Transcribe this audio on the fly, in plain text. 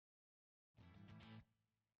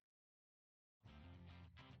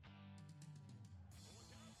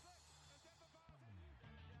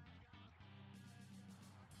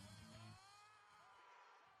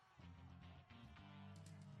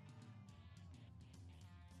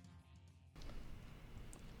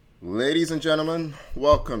Ladies and gentlemen,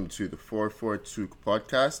 welcome to the 442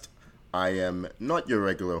 podcast. I am not your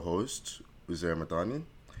regular host, Uzair Madani.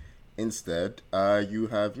 Instead, you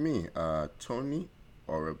have me, Tony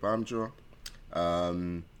Orabamjo.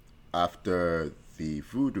 After the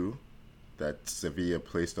voodoo that Sevilla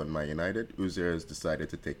placed on Man United, Uzair has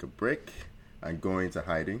decided to take a break and go into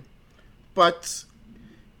hiding. But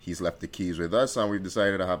he's left the keys with us, and we've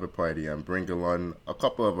decided to have a party and bring along a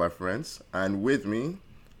couple of our friends. And with me,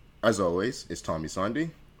 as always, is Tommy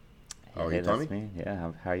Sandy. How are you, Tommy? That's me.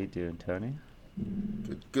 Yeah, how are you doing, Tony?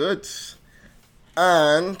 Good, good.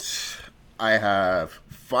 And I have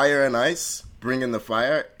Fire and Ice, bringing the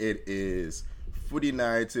fire. It is Footy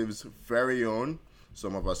Narrative's very own.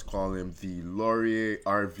 Some of us call him the Laurier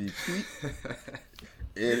RVP.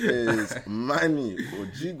 It is Manny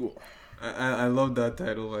Ojigo. I love that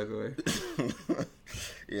title, by the way.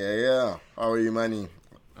 Yeah. How are you, Manny?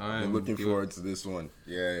 I'm looking good. forward to this one.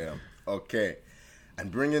 Yeah. Okay. And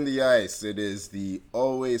bringing the ice, it is the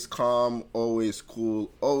always calm, always cool,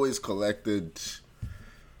 always collected,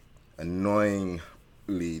 annoyingly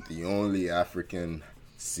the only African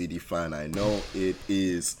City fan I know. It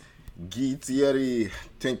is Guy Thierry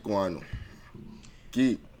Tinkwano.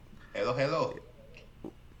 Guy. Hello.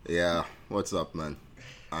 Yeah, what's up, man?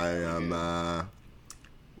 I am,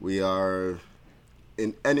 we are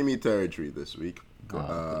in enemy territory this week,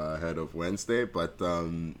 ahead of Wednesday, but,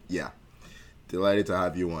 yeah, delighted to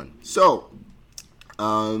have you on. So,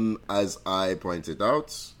 as I pointed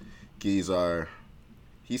out, he's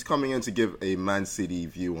coming in to give a Man City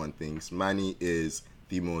view on things. Manny is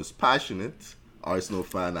the most passionate Arsenal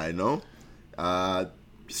fan I know.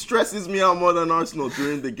 Stresses me out more than Arsenal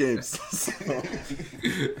during the games. So,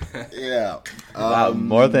 yeah. Wow,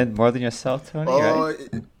 more than yourself, Tony.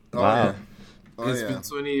 Right? Wow. Yeah. It's been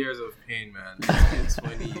 20 years of pain, man. It's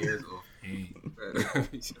been 20 years of pain.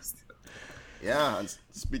 Yeah, and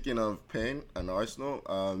speaking of pain and Arsenal,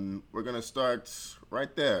 we're going to start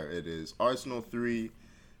right there. It is Arsenal 3,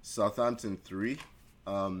 Southampton 3.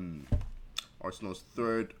 Arsenal's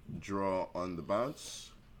third draw on the bounce.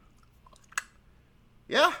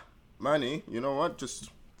 Yeah, Manny, you know what? Just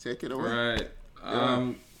take it away. Right.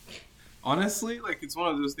 Yeah. Honestly, it's one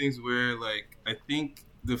of those things where, I think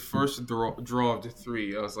the first draw of the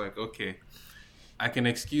three, I was like, okay, I can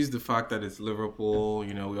excuse the fact that it's Liverpool.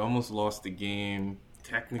 We almost lost the game.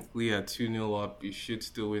 Technically, at 2-0 up, you should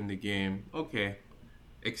still win the game. Okay,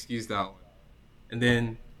 excuse that one. And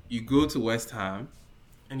then you go to West Ham,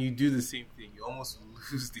 and you do the same thing. You almost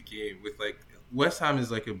lose the game with, West Ham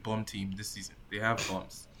is like a bum team this season. They have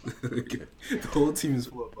bums. The whole team is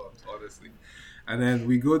full of bums, honestly. And then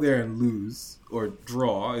we go there and lose or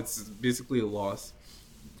draw. It's basically a loss.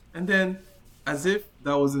 And then, as if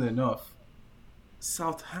that wasn't enough,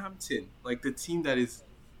 Southampton, the team that is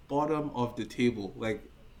bottom of the table.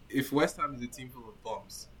 If West Ham is a team full of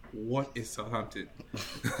bums, what is Southampton?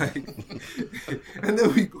 And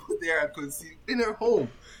then we go there and concede in our home.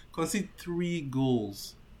 Concede 3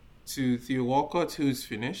 goals to Theo Walcott, who's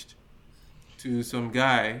finished, to some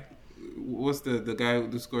guy. What's the guy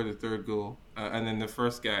who scored the third goal? And then the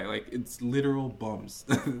first guy. It's literal bums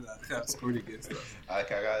that have scored against us.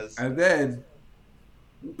 Okay, guys. And then,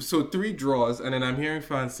 so 3 draws, and then I'm hearing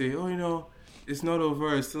fans say, it's not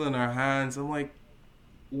over, it's still in our hands. I'm like,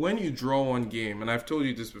 when you draw one game, and I've told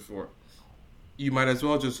you this before, you might as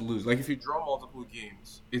well just lose. If you draw multiple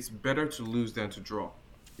games, it's better to lose than to draw.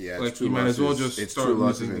 Yeah, it's you might as well just it's start 2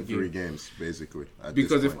 losses losing in the 3 game. games, basically.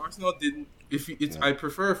 Because if Arsenal didn't, I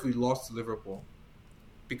prefer if we lost to Liverpool,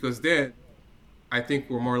 because then I think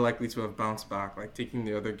we're more likely to have bounced back, taking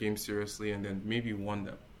the other games seriously, and then maybe won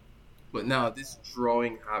them. But now this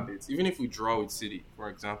drawing habits, even if we draw with City, for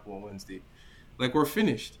example, on Wednesday, we're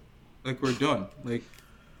finished, we're done.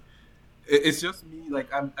 It's just me.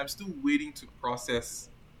 I'm still waiting to process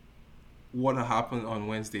what happened on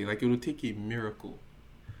Wednesday. It will take a miracle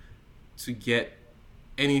to get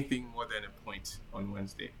anything more than a point on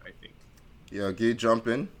Wednesday, I think. Yeah, Guy, jump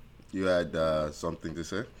in. You had something to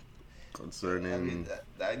say concerning... I mean,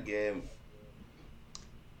 that game,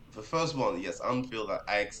 the first one, yes, Anfield,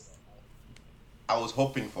 I was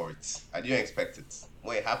hoping for it. I didn't expect it.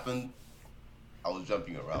 When it happened, I was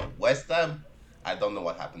jumping around. West Ham, I don't know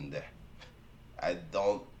what happened there. I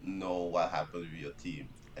don't know what happened with your team.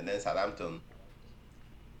 And then Southampton,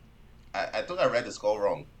 I thought I read the score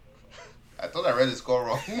wrong.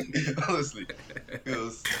 Honestly.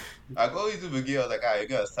 Because I go into the game, I was like, you're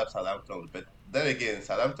going to stop Southampton. But then again,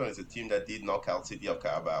 Southampton is a team that did knock out City of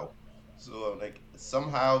Carabao. So I'm like,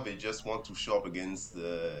 somehow they just want to show up against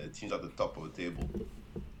the teams at the top of the table.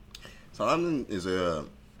 Southampton is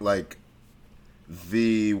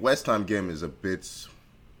The West Ham game is a bit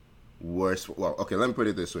worse. Well, okay, let me put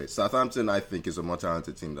it this way. Southampton, I think, is a more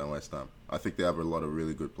talented team than West Ham. I think they have a lot of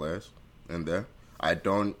really good players in there.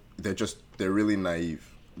 They're really naive,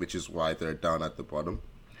 which is why they're down at the bottom.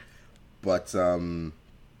 But I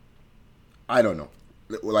don't know.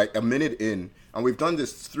 Like a minute in, and we've done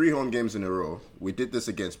this 3 home games in a row. We did this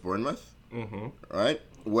against Bournemouth, right?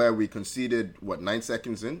 Where we conceded 9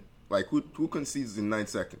 seconds in. Like who concedes in 9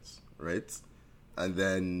 seconds, right? And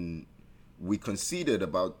then we conceded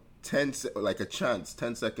about 10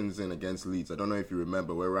 seconds in against Leeds. I don't know if you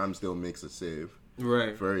remember where Ramsdale makes a save.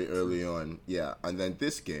 Right. Very early on. Yeah. And then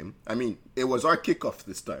this game, I mean, it was our kickoff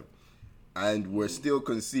this time. And we're still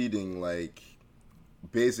conceding, like,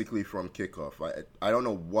 basically from kickoff. I don't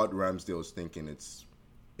know what Ramsdale's thinking.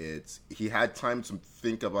 He had time to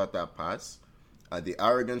think about that pass. And the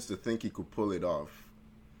arrogance to think he could pull it off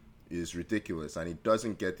is ridiculous. And he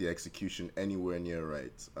doesn't get the execution anywhere near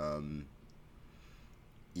right.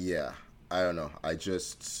 Yeah. I don't know. I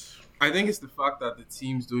think it's the fact that the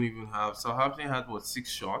teams don't even have. Southampton had 6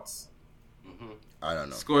 shots? I don't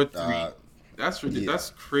know. Scored 3. That's ridiculous. Yeah. That's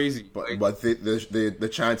crazy. But the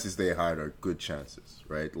chances they had are good chances,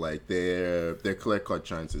 right? Like they're clear cut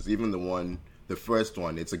chances. Even the first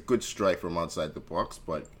one, it's a good strike from outside the box,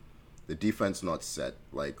 but the defense not set.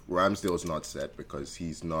 Like Ramsdale's not set because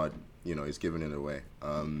he's not, he's giving it away.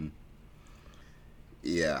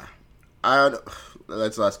 Yeah.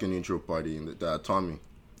 Let's ask a neutral party. Tommy,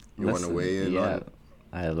 you want to weigh in? Yeah,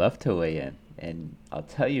 I love to weigh in, and I'll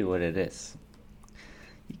tell you what it is.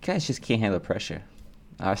 You guys just can't handle pressure.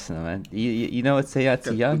 Arsenal, man. You know it's a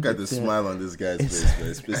young. Look at the smile on this guy's face, man.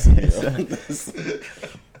 It's pissing me off.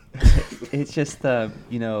 It's just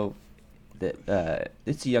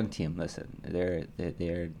it's a young team. Listen, they're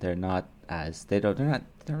not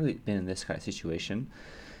really been in this kind of situation,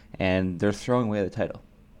 and they're throwing away the title.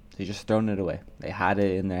 They're just throwing it away. They had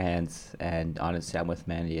it in their hands, and honestly, I'm with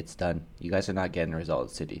Manny. It's done. You guys are not getting a result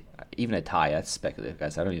at City. Even a tie, that's speculative,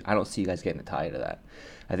 guys. I don't see you guys getting a tie to that.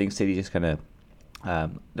 I think City just gonna they're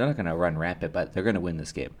not gonna run rampant, but they're gonna win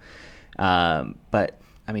this game. But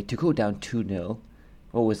I mean, to go down 2-0,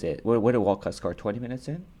 what was it? What did Walcott score? 20 minutes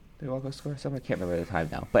in? Did Walcott score something? I can't remember the time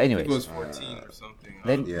now. But anyways, it was 14 or something.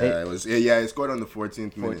 It was. Yeah, it scored on the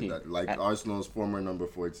 14th minute. Arsenal's former number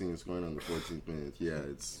 14 scoring on the 14th minute. Yeah,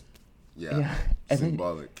 it's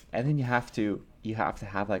symbolic. And then you have to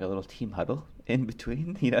have like a little team huddle in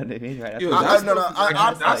between. You know what I mean? Right?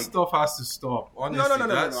 That stuff has to stop. Honestly,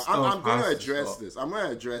 no. I'm going to address this. I'm going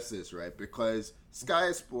to address this, right? Because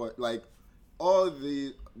Sky Sport, like all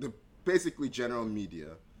the basically general media,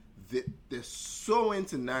 they're so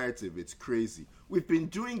into narrative. It's crazy. We've been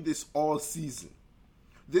doing this all season.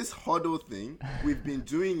 This huddle thing, we've been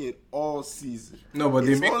doing it all season. No, but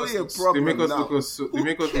they make us look so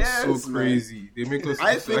crazy. They make us.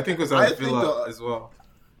 I think it's our Villa as well.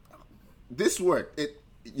 This worked.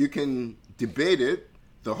 You can debate it.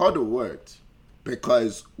 The huddle worked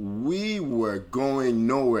because we were going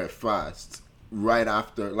nowhere fast right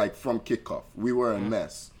after, like from kickoff. We were a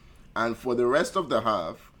mess, and for the rest of the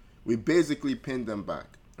half, we basically pinned them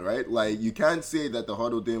back. Right? Like you can't say that the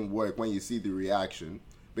huddle didn't work when you see the reaction.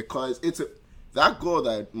 Because that goal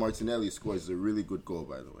that Martinelli scores is a really good goal,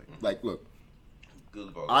 by the way. Like, look,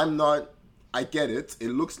 good goal. I get it.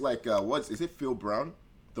 It looks like is it Phil Brown,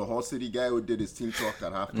 the Hull City guy who did his team talk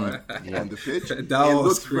at halftime on the pitch? It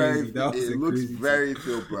looks crazy. It looks very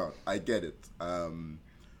Phil Brown. I get it.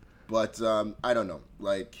 But I don't know.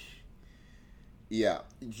 Like, yeah,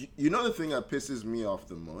 you know the thing that pisses me off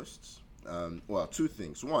the most. Well, 2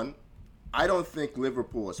 things. One, I don't think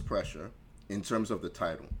Liverpool was pressure in terms of the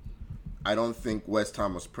title. I don't think West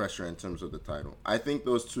Ham was pressure in terms of the title. I think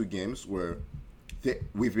those 2 games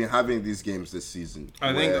we've been having these games this season.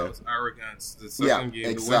 I think that was arrogance. The second game,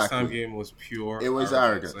 exactly. The West Ham game was pure. It was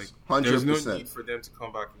arrogance. 100%. There was no need for them to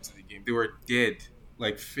come back into the game. They were dead,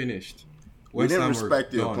 like finished. We didn't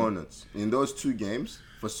respect the opponents. In those 2 games,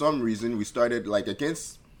 for some reason, we started, like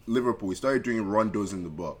against Liverpool, we started doing rondos in the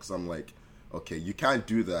box. I'm like, okay, you can't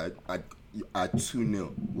do that at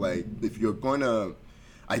 2-0. Like, if you're gonna,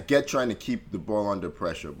 I get trying to keep the ball under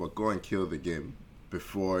pressure, but go and kill the game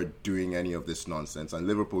before doing any of this nonsense. And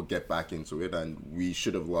Liverpool get back into it, and we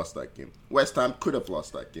should have lost that game. West Ham could have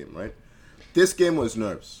lost that game, right? This game was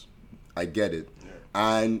nerves. I get it. Yeah.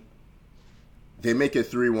 And they make it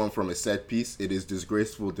 3-1 from a set piece. It is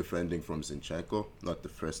disgraceful defending from Zinchenko. Not the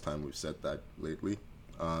first time we've said that lately.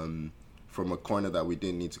 From a corner that we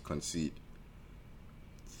didn't need to concede.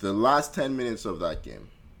 The last 10 minutes of that game,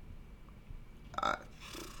 I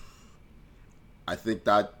think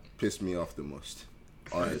that pissed me off the most.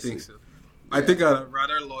 Honestly. I think so. I think I'd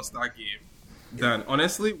rather lost that game than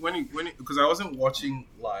honestly when because I wasn't watching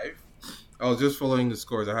live. I was just following the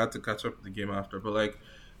scores. I had to catch up with the game after. But like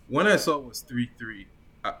when I saw it was 3-3,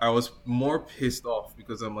 I was more pissed off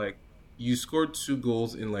because I'm like, you scored 2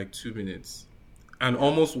 goals in like 2 minutes and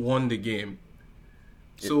almost won the game.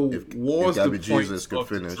 So what was the point of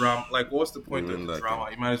the drama? Like, what's the point of the drama?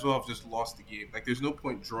 You might as well have just lost the game. Like, there's no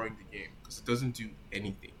point drawing the game because it doesn't do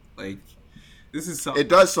anything. Like, this is something. It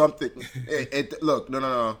does something. Look,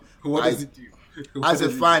 no. What does it do? As a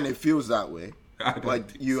fan, it feels that way.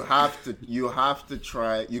 But you have to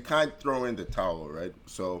try. You can't throw in the towel, right?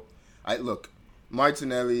 So,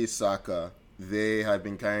 Martinelli, Saka, they have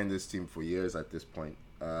been carrying this team for years at this point.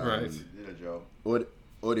 Right. Did a job.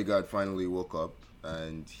 Odegaard finally woke up,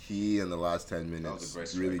 and he, in the last 10 minutes,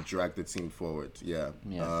 really dragged the team forward. Yeah.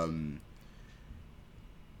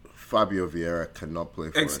 Fabio Vieira cannot play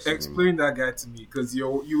for us Explain that guy to me, because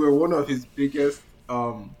you were one of his biggest...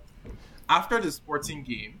 after the Sporting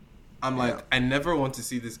game, I'm like, I never want to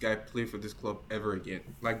see this guy play for this club ever again.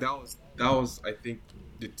 Like, that was I think,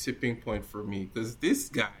 the tipping point for me. Because this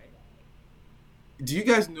guy... Did you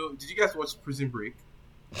guys watch Prison Break?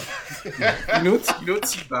 you know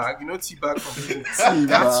T-Bag? You know T-Bag from Prison Break?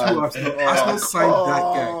 That's who Arsenal signed that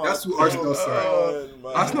guy. That's who Arsenal signed.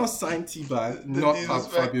 Arsenal signed T-Bag, not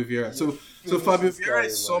Fabio Vieira. So Fabio Vieira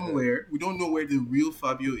is somewhere. We don't know where the real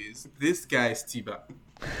Fabio is. This guy is T-Bag.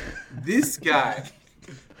 This guy...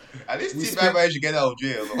 At least T-Bag managed to get out of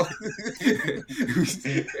jail.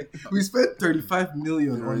 We spent 35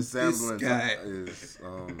 million on this guy.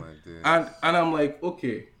 Oh my god! And I'm like,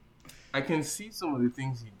 okay, I can see some of the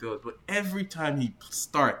things he does, but every time he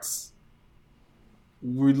starts,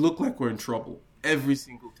 we look like we're in trouble. Every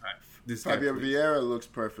single time. This Fabio Vieira looks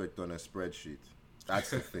perfect on a spreadsheet. That's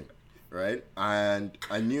the thing, right? And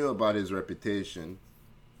I knew about his reputation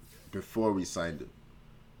before we signed him,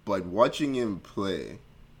 but watching him play,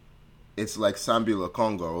 it's like Sambi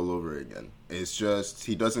Lokonga all over again. It's just,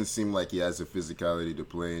 he doesn't seem like he has the physicality to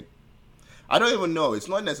play. I don't even know. It's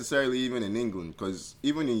not necessarily even in England, because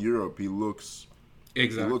even in Europe, he looks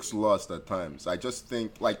lost at times. I just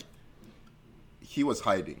think, like, he was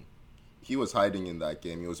hiding. He was hiding in that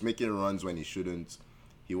game. He was making runs when he shouldn't.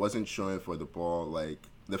 He wasn't showing for the ball. Like,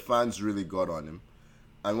 the fans really got on him.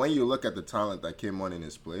 And when you look at the talent that came on in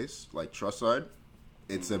his place, like Trossard,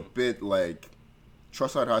 it's a bit like...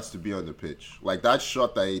 Trossard has to be on the pitch. Like, that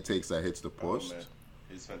shot that he takes that hits the post. Man.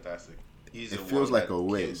 He's fantastic. It feels like a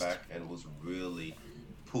waste. Came back and was really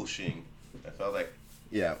pushing. I felt like...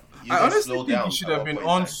 Yeah. I honestly think he should have been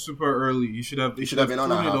on super early. He should have been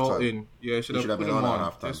on at halftime. Yeah, he should have put him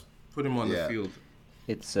on. Just put him on the field.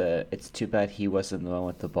 It's too bad he wasn't the one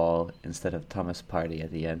with the ball instead of Thomas Partey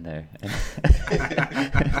at the end there.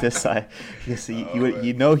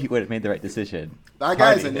 You know he would have made the right decision. That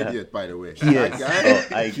guy's an idiot, by the way. He is.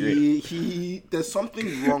 I agree. He there's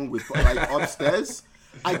something wrong with, like, upstairs.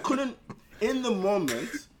 I couldn't, in the moment,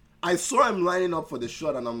 I saw him lining up for the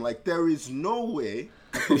shot, and I'm like, there is no way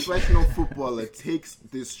a professional footballer takes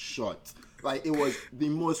this shot. Like, it was the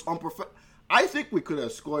most unprofessional. I think we could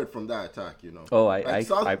have scored from that attack, you know. Oh, I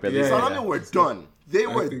believe Southampton were done. They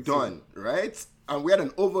were done, right? And we had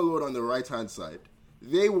an overload on the right-hand side.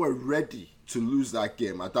 They were ready to lose that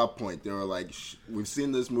game at that point. They were like, we've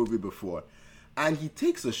seen this movie before. And he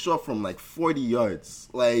takes a shot from, like, 40 yards.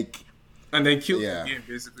 Like... And they killed the game,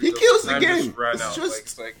 basically. He kills the game.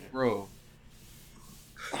 It's like, bro.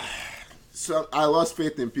 So I lost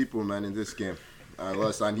faith in people, man, in this game.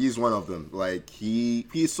 And he's one of them. Like,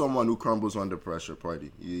 he's someone who crumbles under pressure.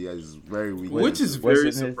 Partey. He is very weak. Which is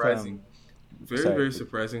very surprising. Very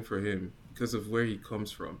surprising for him because of where he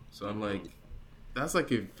comes from. So I'm like, that's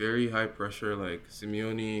like a very high pressure. Like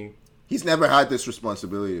Simeone. He's never had this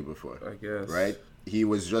responsibility before. I guess. Right. He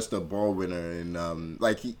was just a ball winner, and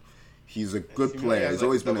he's a good player. He's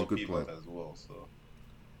always been a good player as well. So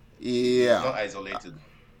yeah, he's not isolated.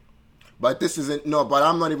 But this isn't. No, but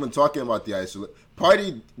I'm not even talking about the isolation.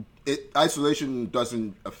 Isolation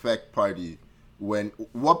doesn't affect Partey.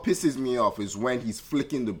 What pisses me off is when he's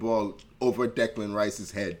flicking the ball over Declan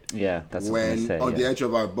Rice's head. Yeah, that's what I'm saying. On the edge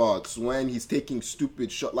of our box, when he's taking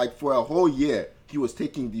stupid shots. Like, for a whole year, he was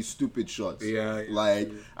taking these stupid shots. Yeah.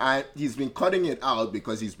 Like, and he's been cutting it out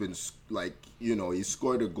because he's been, like, you know, he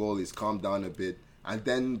scored a goal, he's calmed down a bit, and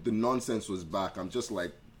then the nonsense was back. I'm just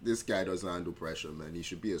like, this guy doesn't handle pressure, man. He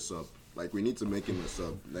should be a sub. Like, we need to make him a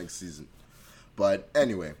sub next season. But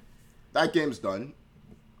anyway, that game's done.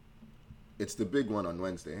 It's the big one on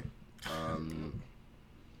Wednesday.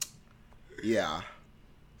 Yeah.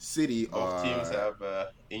 City Both teams have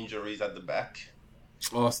injuries at the back.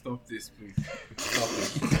 Oh, stop this, please. Stop it.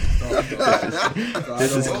 Stop.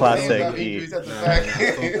 This is Don't classic blame that E. injuries at the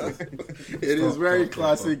Nah, back. It is very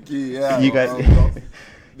classic. Yeah, You guys,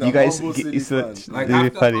 the you guys, humble City so, fans. Like really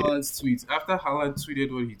after funny. after Haaland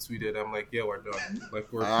tweeted what he tweeted, I'm like, yeah, we're done.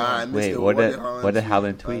 Like we're Ah, done. Wait, Mr. what did Haaland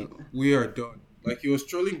Haaland tweet? We are done. Like he was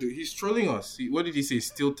trolling. He's trolling us. What did he say?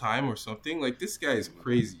 Still time or something? Like this guy is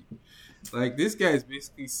crazy. Like this guy is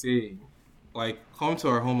basically saying, like, come to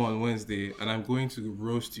our home on Wednesday, and I'm going to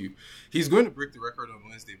roast you. He's going to break the record on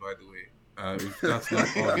Wednesday, by the way. If that's not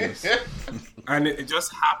obvious. And it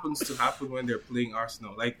just happens to happen when they're playing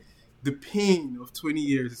Arsenal. Like the pain of 20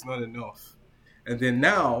 years is not enough. And then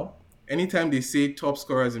now, anytime they say top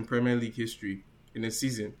scorers in Premier League history in a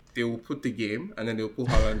season, they will put the game and then they'll put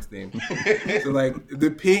Haaland's name. So like the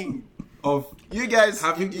pain of You guys,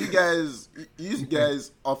 having you guys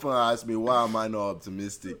often ask me why am I not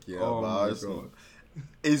optimistic about my Arsenal. God.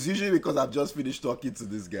 It's usually because I've just finished talking to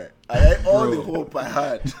this guy. All the hope I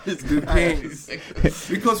had is the pain. guys.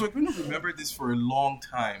 Because we're going to remember this for a long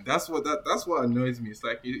time. That's what annoys me. It's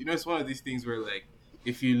like it's one of these things where like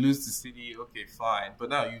if you lose to City, okay, fine. But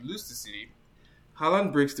now you lose to City,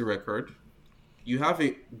 Haaland breaks the record. You have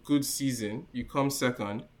a good season. You come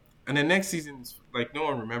second, and the next season is like no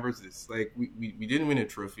one remembers this. Like we didn't win a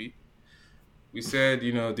trophy. We said,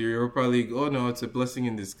 the Europa League, oh no, it's a blessing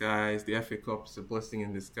in disguise. The FA Cup is a blessing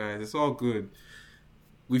in disguise. It's all good.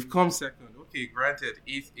 We've come second. Okay, granted,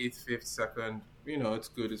 8th, 5th, second. It's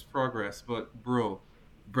good. It's progress. But, bro,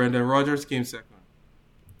 Brendan Rodgers came second.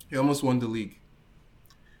 He almost won the league.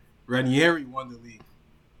 Ranieri won the league.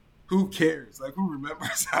 Who cares? Like, who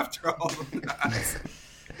remembers after all of that?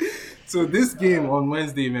 So this game on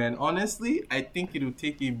Wednesday, man, honestly, I think it would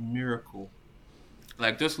take a miracle.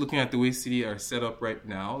 Like just looking at the way City are set up right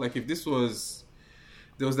now, like if this was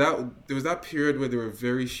there was that period where they were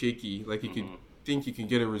very shaky, like you could think you can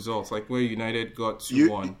get a result, like where United got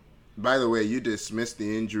 2-1. By the way, you dismissed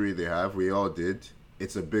the injury they have. We all did.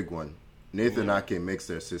 It's a big one. Nathan Ake makes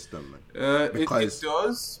their system, man. It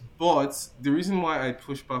does, but the reason why I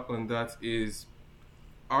push back on that is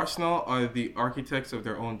Arsenal are the architects of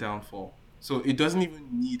their own downfall. So it doesn't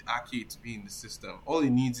even need Ake to be in the system. All it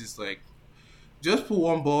needs is like just put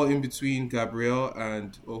one ball in between Gabriel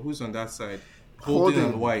and who's on that side, Holding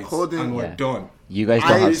and White, and we're done. You guys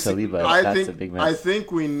don't have Saliba. That's a big mess. I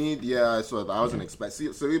think we need. Yeah, so I wasn't expecting.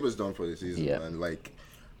 Saliba's done for the season, and like,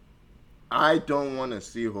 I don't want to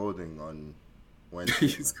see Holding on Wednesday.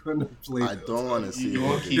 He's gonna play. I don't want to see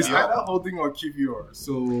Holding. It's either Holding or Kivior.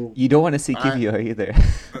 So you don't want to see Kivior either.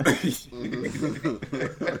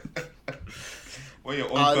 Well,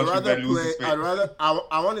 your own I'd rather loses play.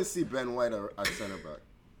 I want to see Ben White at centre back,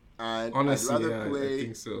 and honestly, I'd rather play I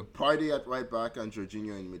think so. Partey at right back and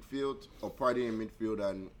Jorginho in midfield, or Partey in midfield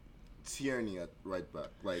and Tierney at right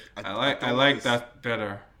back. Like I like that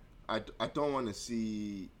better. I don't want to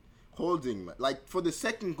see Holding, like for the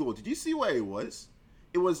second goal. Did you see where it was?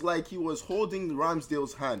 It was like he was holding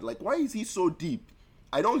Ramsdale's hand. Like, why is he so deep?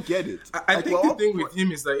 I don't get it. I think the thing with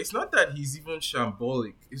him is that it's not that he's even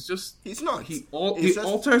shambolic. It's just he's not. He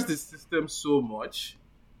alters the system so much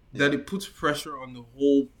that it puts pressure on the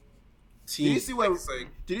whole team. Did you see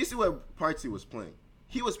where Partey was playing?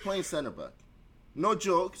 He was playing centre back. No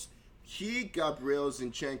jokes. Gabriel,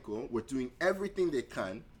 Zinchenko were doing everything they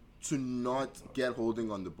can to not get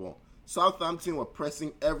Holding on the ball. Southampton were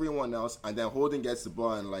pressing everyone else, and then Holding gets the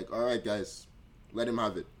ball and like, all right, guys, let him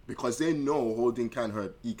have it. Because they know Holding can't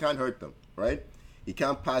hurt. He can't hurt them, right? He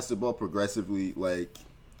can't pass the ball progressively. Like,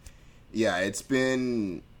 yeah, it's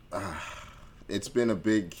been a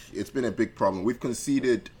big problem. We've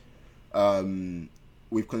conceded, I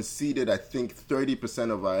think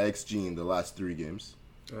 30% of our XG in the last 3 games.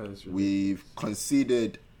 We've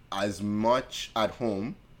conceded as much at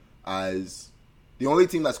home as the only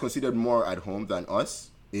team that's conceded more at home than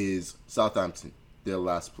us is Southampton. They're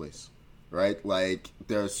last place. Right? Like,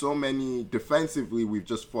 there are so many... Defensively, we've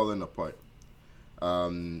just fallen apart.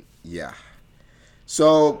 Yeah.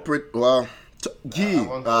 So,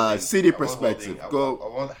 City perspective. I Go.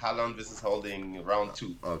 want Haaland versus Holding round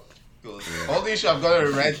 2. Okay. Because Holding should have got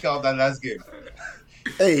a red card that last game.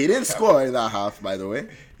 Hey, he didn't score in that half, by the way.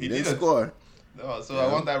 He didn't score. No, so I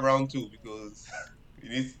want that round 2 because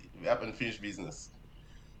we haven't finished business.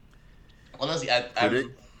 Honestly,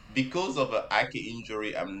 because of an Ake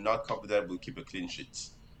injury, I'm not confident we'll keep a clean sheet.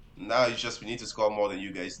 Now it's just we need to score more than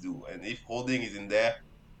you guys do. And if Holding is in there,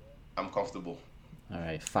 I'm comfortable. All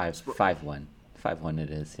right, 5-1. 5-1 it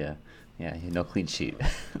is, yeah. Yeah, no clean sheet.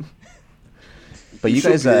 But you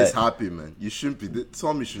should guys, be this happy, man. You shouldn't be.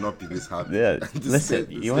 Tommy should not be this happy. yeah. This Listen,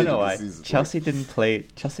 stage- you want to know this why? season. Chelsea didn't play.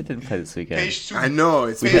 Chelsea didn't play this weekend. Page 2. I know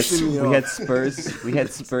it's We had, pissing me we off. had Spurs. We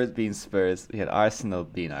had Spurs being Spurs. We had Arsenal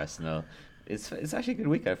being Arsenal. It's actually a good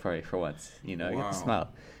weekend for once. You know, I get to Wow. smile.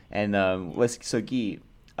 And Guy,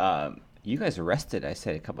 you guys rested. I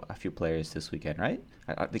said a few players this weekend, right?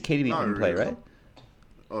 The KDB Not didn't play, really. right?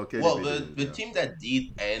 Okay. Well, they the did, the yeah. team that did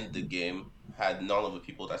end the game had none of the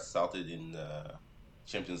people that started in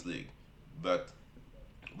Champions League, but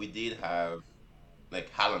we did have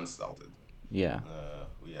like Haaland started. Yeah.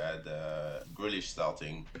 We had Grealish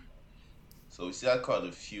starting, so we still had quite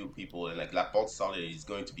a few people. And like Laporte started, he's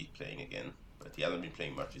going to be playing again, but he hasn't been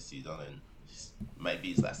playing much this season, and might be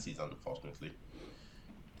his last season, unfortunately.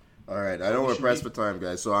 All right, I know we're should pressed we- for time,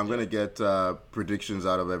 guys, so I'm gonna get predictions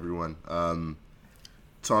out of everyone.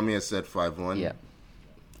 Tommy has said 5-1. Yeah.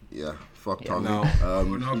 Yeah. Fuck Yeah, Tommy. No,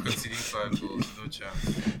 we're not conceding 5 goals. No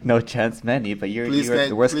chance. No chance, Manny. But you're Please,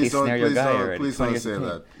 the worst case don't, scenario please guy don't, already. please 20 don't years say in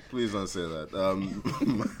that. Please don't say that.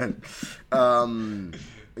 Man.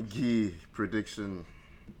 Guy, prediction.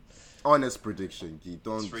 Honest prediction, Guy.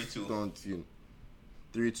 Don't 3-2. don't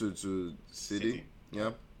 3-2 to City. City.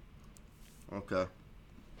 Yeah. Okay.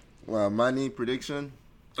 Well, Manny prediction.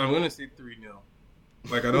 I'm gonna say 3-0.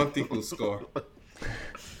 Like I don't think we'll score.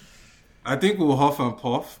 I think we'll huff and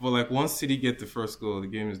puff, but like once City get the first goal, the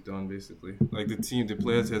game is done basically. Like the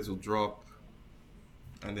players' heads will drop,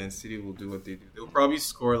 and then City will do what they do. They'll probably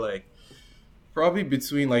score like probably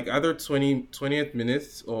between like either 20th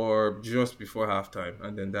minute or just before halftime,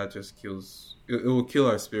 and then that just kills. It will kill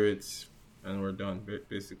our spirits, and we're done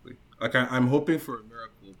basically. Like I'm hoping for a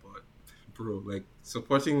miracle, but bro, like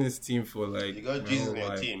supporting this team for like You got my Jesus whole in your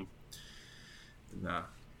life, team. Nah,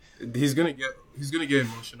 he's gonna get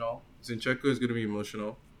emotional. Zinchenko is gonna be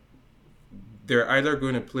emotional. They're either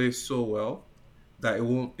going to play so well that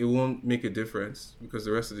it won't make a difference because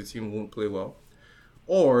the rest of the team won't play well,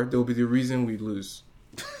 or they'll be the reason we lose.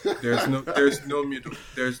 There's no middle.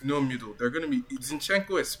 There's no middle. They're gonna be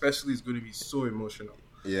Zinchenko especially is gonna be so emotional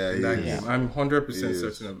Yeah, in that he is. game. I'm 100% He is.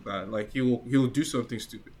 certain of that. Like he'll do something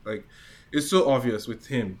stupid. Like it's so obvious with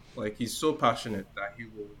him. Like he's so passionate that he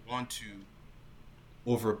will want to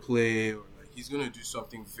overplay, or like he's gonna do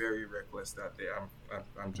something very reckless that day.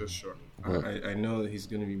 I'm just sure. Well- I know that he's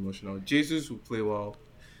gonna be emotional. Jesus will play well,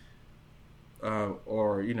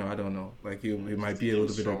 or I don't know. Like he might be a little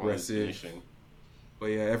bit Strong on his aggressive, finishing. but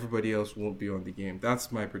yeah, everybody else won't be on the game.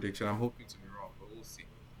 That's my prediction. I'm hoping to be wrong, but we'll see.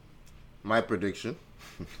 My prediction.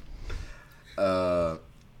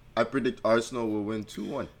 I predict Arsenal will win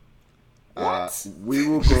 2-1. We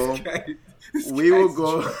will go. We will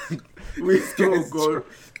go. We will go.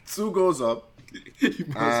 2 goals up. You must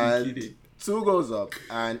be And kidding. 2 goals up,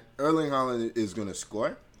 and Erling Haaland is gonna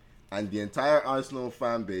score, and the entire Arsenal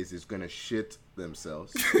fan base is gonna shit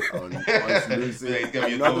themselves on us losing Yeah, it's gonna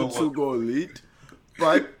be a another double one. 2-goal lead.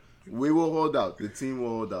 But we will hold out. The team will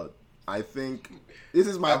hold out. I think this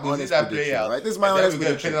is my I could see honest that prediction. play out. Right? This is my And then honest we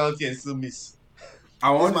get a prediction. penalty and still miss.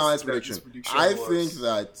 I This want is my honest to see that this prediction. I works. think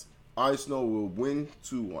that Arsenal will win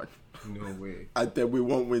 2-1, No way. and then we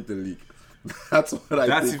won't win the league. That's what I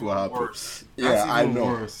That's think even will happen. worse. Yeah, That's I even know.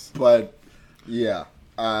 worse. But yeah,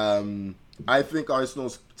 I think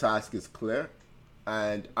Arsenal's task is clear,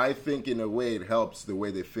 and I think in a way it helps the way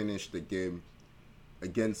they finished the game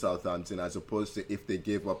against Southampton as opposed to if they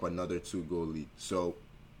gave up another 2-goal lead. So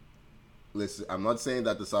listen, I'm not saying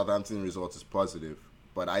that the Southampton result is positive,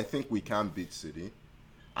 but I think we can beat City.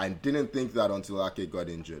 I didn't think that until Ake got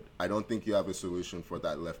injured. I don't think you have a solution for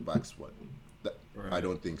that left back spot. I Right.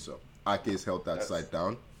 don't think so. Ake's held that side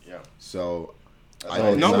down, Yeah. so I Well,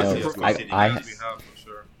 think No, no, but that the is profile good. I- we have for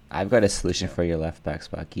sure. I've got a solution for your left back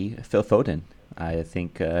spot, Guy. Phil Foden. I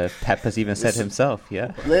think Pep has even said Listen. himself.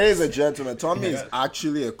 Yeah. Ladies and gentlemen, Tommy is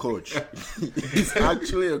actually a coach. He's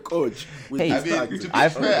actually a coach. With Hey, his I mean, to tactics. be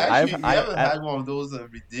I've- fair, actually, I've- we haven't I've- had one of those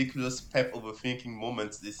ridiculous Pep overthinking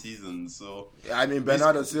moments this season. So I mean,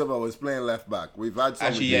 Bernardo Silva was playing left back. We've had some,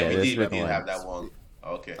 actually, with yeah, Yeah, we there's did. We been did one. have that one.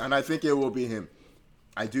 Okay. and I think it will be him.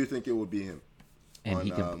 I do think it will be him. And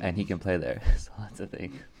on, he can play there. So that's the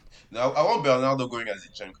thing. Now I want Bernardo going as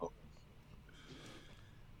Zinchenko.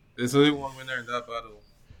 There's only one winner in that battle.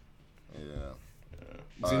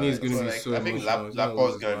 Yeah. Zini is going to So, be like, so I think emotional. He's gonna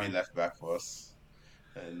Laporte's lose going his to be mind. left back for us,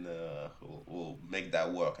 and we'll make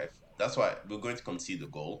that work. That's why we're going to concede the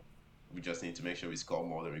goal. We just need to make sure we score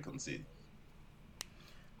more than we concede.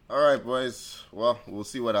 All right, boys. Well, we'll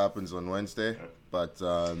see what happens on Wednesday. But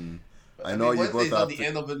I know you Wednesday both is not have the to.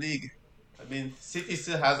 end of the league. I mean, City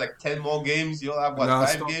still has like 10 more games. You all have what, Nah, 5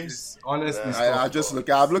 stop games? this. Honestly, Nah. stop I it. just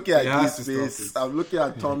I'm looking at He has his to stop face. this. I'm looking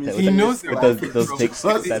at Tommy's He face. knows With that those if big-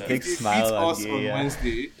 they- that big if they smile beat on us you, on yeah.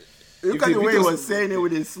 Wednesday. Look If at they the way beat he us- was saying it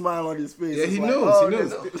with his smile on his face. Yeah, It's he like, knows, oh,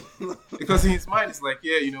 he this- Because in his mind, it's like,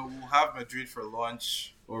 yeah, you know, we'll have Madrid for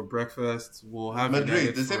lunch or breakfast. We'll have Madrid.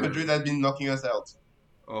 United The same for- Madrid has been knocking us out.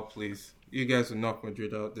 Oh, please. You guys will knock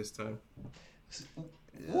Madrid out this time.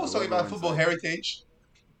 Who was talking about football heritage?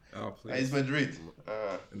 Oh, And it's please. Madrid.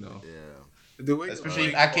 No. Yeah. The way Especially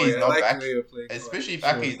you're if playing Ake is Koi, I not like back. the way you're playing Koi. Especially if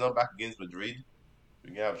Sure. Ake is not back against Madrid,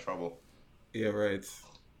 we're gonna have trouble. Yeah, right.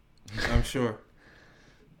 I'm sure.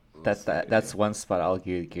 That's one spot I'll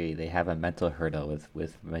agree. They have a mental hurdle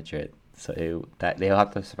with Madrid, so they'll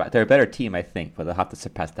have to surpass. They're a better team, I think, but they'll have to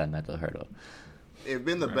surpass that mental hurdle. They've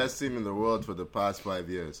been the best team in the world for the past 5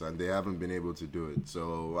 years, and they haven't been able to do it.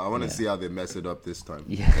 So I want to Yeah. see how they mess it up this time.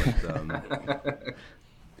 Yeah. But,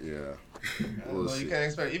 yeah. We'll So see. you can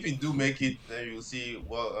expect if you do make it, then you'll see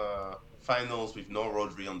finals with no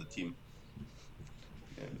Rodri on the team.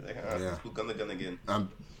 Yeah. We're gonna again.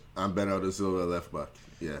 I'm Bernardo Silva left back.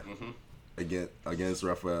 Yeah. Mhm. Against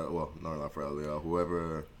Rafael. Well, not Rafael.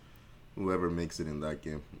 Whoever makes it in that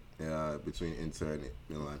game. Yeah, between Inter and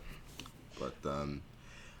Milan. But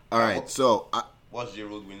all right. So Watch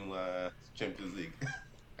Giroud win Champions League.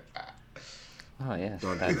 Oh yeah,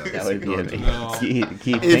 Don't do that, that. that would be Don't do amazing. that.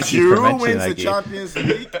 Keith, if thank you for Giroud mentioning wins that the game. Champions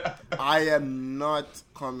League, I am not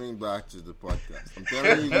coming back to the podcast. I'm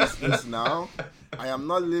telling you this now. I am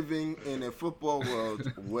not living in a football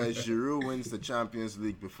world where Giroud wins the Champions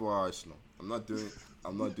League before Arsenal. I'm not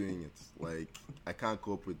doing it. Like, I can't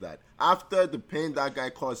cope with that. After the pain that guy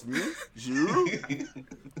caused me, Giroud,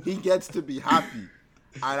 he gets to be happy,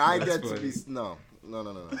 and I That's get to funny. be no.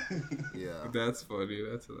 Yeah, That's funny.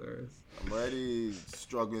 That's hilarious. I'm already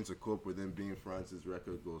struggling to cope with him being France's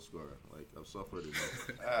record goal scorer. Like, I've suffered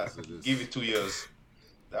enough. As it is. Give it 2 years.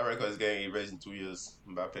 That record is getting erased in 2 years.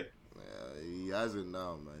 Mbappe. Yeah, he has it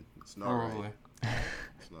now, man. It's not Probably. right.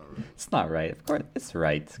 It's not right. It's not right. Of course, it's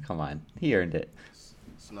right. Come on, he earned it.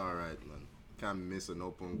 It's not right, man. Can't miss an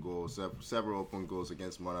open goal, several open goals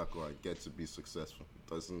against Monaco and get to be successful.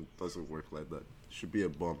 Doesn't work like that. Should be a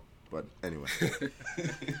bomb. But anyway.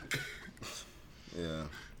 Yeah.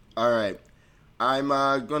 All right. I'm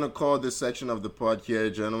gonna call this section of the pod here,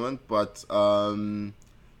 gentlemen. But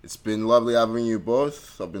it's been lovely having you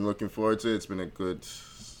both. I've been looking forward to it. It's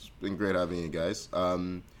been great having you guys.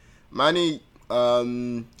 Manny,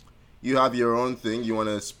 you have your own thing. You want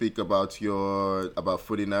to speak about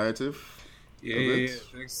Footy Narrative? Yeah.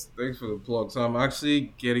 Thanks for the plug. So I'm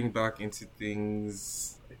actually getting back into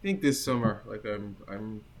things. I think this summer. Like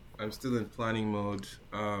I'm still in planning mode.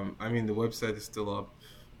 I mean, the website is still up.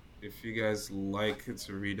 If you guys like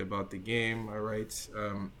to read about the game, I write.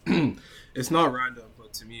 It's not random,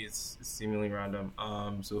 but to me, it's seemingly random.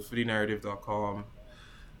 So footynarrative.com.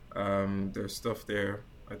 There's stuff there.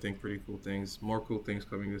 I think pretty cool things. More cool things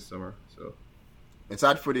coming this summer. So It's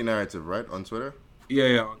at Footy Narrative, right? On Twitter?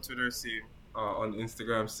 yeah. On Twitter, same. On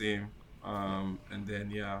Instagram, same. And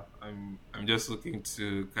then I'm just looking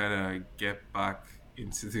to kind of get back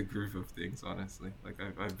into the groove of things. Honestly, like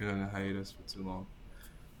I've been on a hiatus for too long.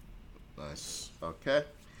 Nice. Okay.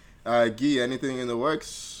 Guy, anything in the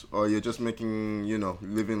works? Or you're just making,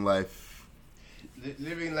 living life?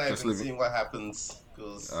 Living life Just and living. seeing what happens.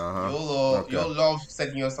 Because Okay. you'll love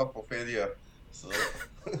setting yourself for failure. So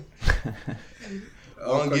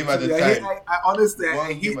Oh, one game at a continue. time. I honestly, One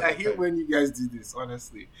I game at a hate time. when you guys do this.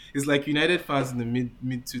 Honestly, it's like United fans in the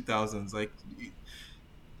mid 2000s. Like,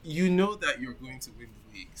 you know that you're going to win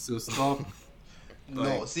the league, so stop.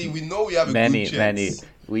 No, see, we know we have a Manny, good chance.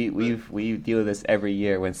 we deal with this every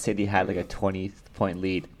year. When City had like a 20-point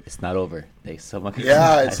lead, it's not over.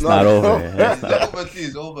 Yeah, it's not over. over. It's It's not- over.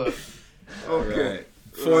 It's over. Okay. Right.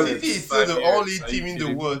 For City is still 5 the years, only are team you in the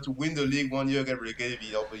kidding? world to win the league 1 year, get relegated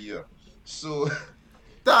the other year. So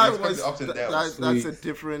That Expect was the ups and downs. that's a Sweet.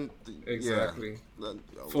 different Exactly. Yeah.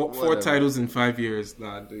 Four Whatever. titles in 5 years.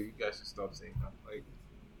 Nah, dude, you guys should stop saying that. Like,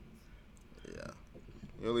 Yeah.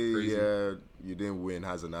 The only Crazy. year you didn't win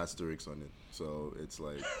has an asterisk on it. So it's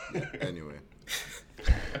like anyway.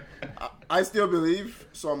 I still believe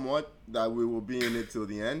somewhat that we will be in it till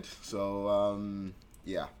the end. So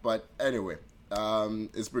yeah. But anyway.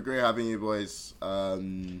 It's been great having you boys.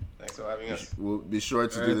 thanks for having us. We'll be sure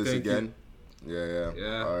to All do right, this thank you. again. Yeah.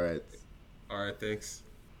 Yeah. All right. all right, thanks.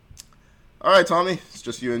 All right, Tommy. It's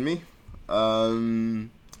just you and me.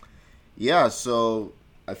 Yeah, so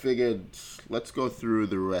I figured let's go through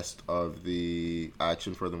the rest of the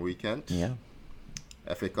action for the weekend. Yeah.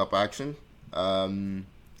 FA Cup action.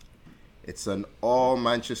 It's an all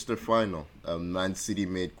Manchester final. Man City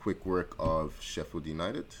made quick work of Sheffield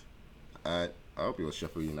United. And I hope it was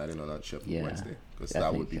Sheffield United or not Sheffield Wednesday, because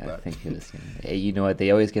that would be bad. I think it was. You know what?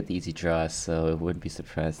 They always get the easy draws, so it wouldn't be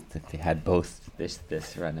surprised if they had both this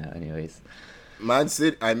run out. Anyways, Man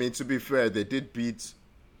City. I mean, to be fair, they did beat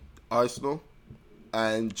Arsenal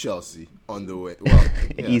and Chelsea on the way. Well,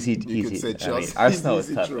 yeah, easy. Could say Chelsea. I mean, Arsenal is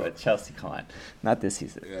easy tough, draw. but Chelsea, come on, not this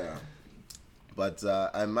season. Yeah, but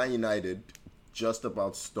and Man United just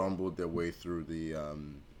about stumbled their way through the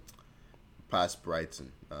past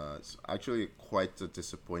Brighton. It's actually quite a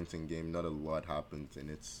disappointing game. Not a lot happened in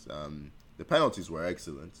it. The penalties were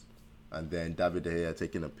excellent, and then David De Gea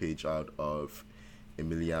taking a page out of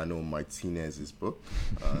Emiliano Martinez's book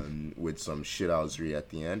with some shithousery at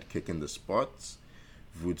the end, kicking the spots.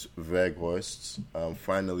 Wout Weghorst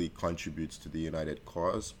finally contributes to the United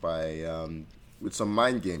cause by with some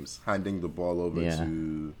mind games, handing the ball over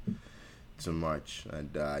to March,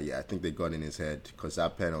 and I think they got in his head because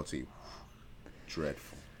that penalty,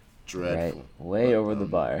 dreadful. Right, way over the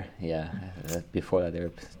bar. Yeah, before that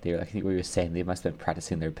they were. I think we were saying they must have been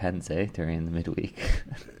practicing their pens, during the midweek.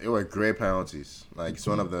 They were great penalties. Like, it's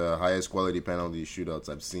one of the highest quality penalty shootouts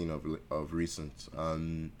I've seen of recent.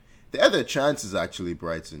 They had their chances actually,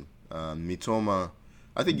 Brighton. Mitoma,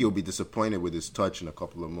 I think he'll be disappointed with his touch in a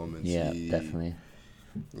couple of moments. Yeah, definitely.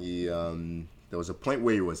 There was a point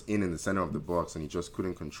where he was in the center of the box and he just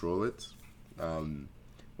couldn't control it.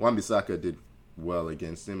 Wan-Bissaka did well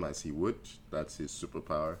against him, as he would. That's his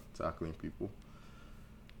superpower, tackling people.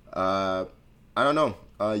 I don't know.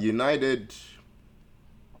 United,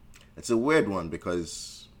 it's a weird one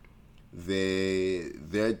because they're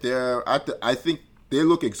at the, I think they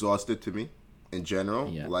look exhausted to me in general.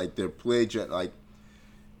 Yeah. Like their play, like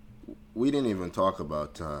we didn't even talk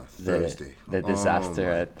about Thursday. The disaster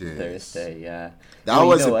at days. Thursday. Yeah, that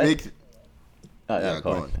was a big. Go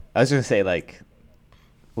on. I was gonna say, like,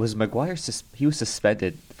 was Maguire he was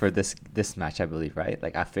suspended for this match, I believe, right?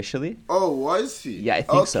 Like, officially? Oh, was he? Yeah, I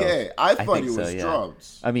think so. Okay, I thought he was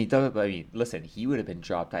dropped. I mean, listen, he would have been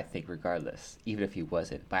dropped, I think, regardless, even if he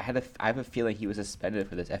wasn't. But I have a feeling he was suspended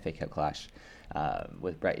for this FA Cup clash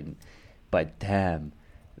with Brighton. But damn,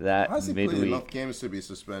 that has he midweek, played enough games to be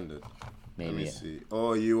suspended? Maybe. Let me see.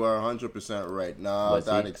 Oh, you are 100% right. Nah,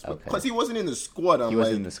 that explains. Okay. Because he wasn't in the squad. He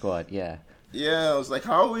wasn't in the squad. Yeah. Yeah, I was like,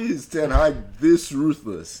 how is Ten Hag this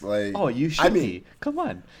ruthless? Like, oh, you should be. Come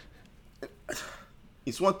on.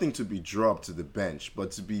 It's one thing to be dropped to the bench,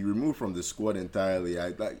 but to be removed from the squad entirely,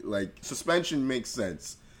 like suspension makes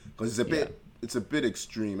sense because it's a bit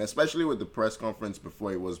extreme, especially with the press conference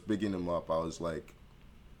before he was bigging him up. I was like,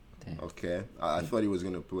 okay, I thought he was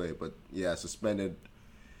gonna play, but yeah, suspended.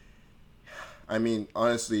 I mean,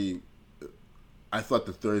 honestly, I thought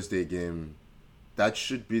the Thursday game, that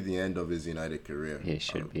should be the end of his United career. It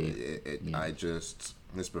should be.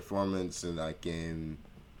 His performance in that game,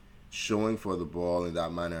 showing for the ball in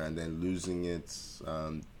that manner and then losing it.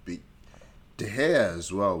 De Gea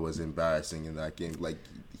as well was embarrassing in that game. Like,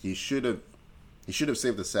 he should have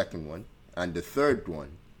saved the second one and the third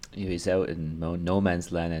one. He's out in no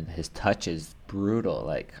man's land and his touch is brutal.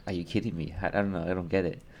 Like, are you kidding me? I don't know. I don't get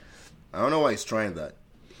it. I don't know why he's trying that.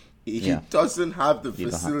 He doesn't have the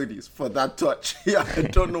facilities for that touch. Yeah, I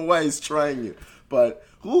don't know why he's trying it. But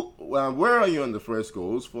where are you on the first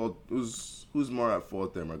goal? Who's more at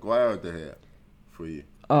fault there, Maguire or De Gea, for you?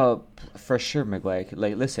 For sure, Maguire.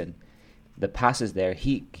 Like, listen, the pass is there.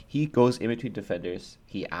 He goes in between defenders.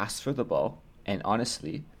 He asks for the ball, and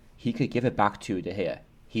honestly, he could give it back to De Gea.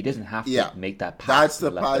 He doesn't have to make that pass. That's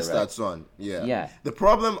the pass that's on. Yeah. The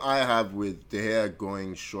problem I have with De Gea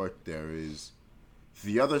going short there is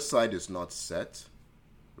the other side is not set,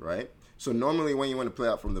 right? So normally when you want to play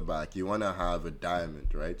out from the back, you want to have a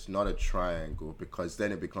diamond, right? Not a triangle, because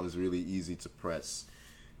then it becomes really easy to press.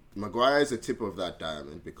 Maguire is the tip of that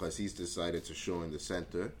diamond because he's decided to show in the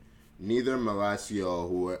center. Neither Malacia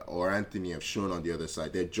or Anthony have shown on the other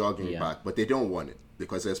side. They're jogging back, but they don't want it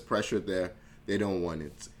because there's pressure there. They don't want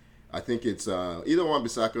it. I think it's either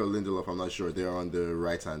Wan-Bissaka or Lindelof. I'm not sure. They're on the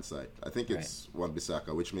right-hand side. I think it's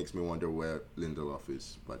Wan-Bissaka, which makes me wonder where Lindelof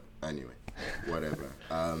is. But anyway, whatever.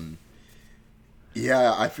 I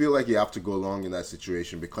feel like you have to go long in that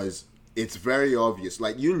situation because it's very obvious.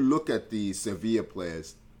 Like, you look at the Sevilla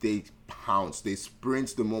players, they pounce, they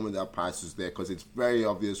sprint the moment that pass is there because it's very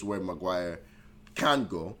obvious where Maguire can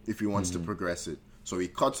go if he wants to progress it. So he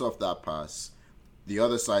cuts off that pass. The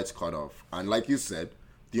other side's cut off. And like you said,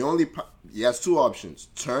 he has two options.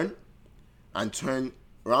 Turn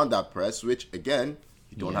around that press, which, again,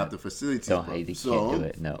 you don't have the facilities. You can't do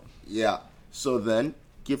it, no. Yeah. So then,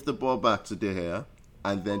 give the ball back to De Gea.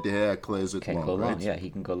 and then De Gea clears it Can long, go long. right? Yeah, he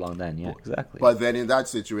can go long then. Yeah, exactly. But then in that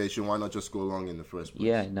situation, why not just go long in the first place?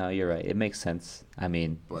 Yeah, no, you're right. It makes sense. I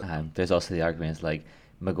mean, But- there's also the arguments like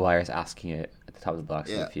Maguire's asking it at the top of the box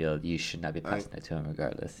in Yeah. the field. You should not be passing it to him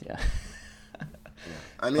regardless. Yeah.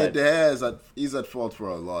 I mean, But- De Gea he's at fault for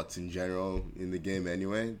a lot in general in the game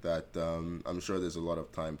anyway. That I'm sure there's a lot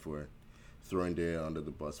of time for throwing De Gea under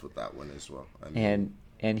the bus with that one as well. I mean,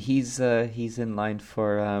 and he's in line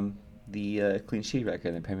for the clean sheet record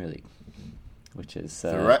in the Premier League, which is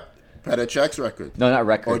Petr Cech's record. no, not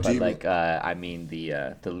record, Or do but you like I mean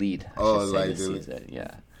the lead. I Oh, should say, like this the lead. season.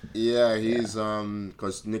 Yeah. Yeah, he's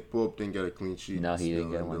because Nick Pope didn't get a clean sheet. No, he didn't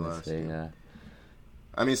still get in the one this last day. game. Yeah.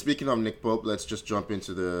 I mean, speaking of Nick Pope, let's just jump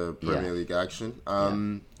into the Premier Yeah. League action.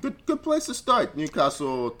 Good place to start.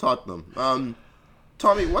 Newcastle, Tottenham.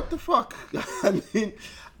 Tommy, what the fuck? I mean,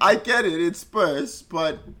 I get it, it's Spurs,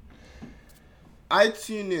 but I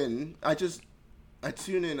tune in. I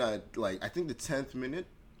tune in at like I think the 10th minute.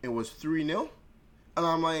 It was 3-0, and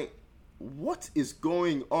I'm like, what is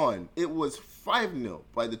going on? It was 5-0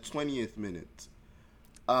 by the 20th minute.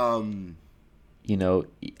 You know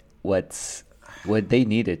what they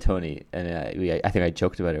needed, Tony, and I think I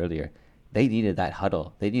joked about it earlier. They needed that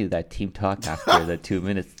huddle. They needed that team talk after the 2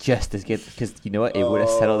 minutes just to get, because you know what, it would have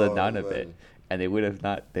settled it down a bit, man. and they would have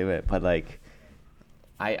not. They would, but like,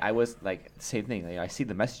 I was like same thing. Like, I see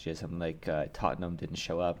the messages. I'm like, Tottenham didn't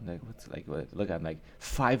show up. I'm like, what's like? What? Look, I'm like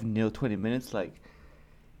 5-0, 20 minutes. Like,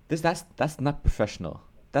 that's not professional.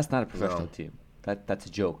 That's not a professional No. team. That's a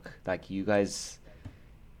joke. Like, you guys,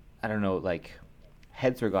 I don't know, like.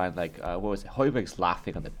 Heads were going like, what was it? Højbjerg's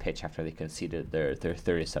laughing on the pitch after they conceded their third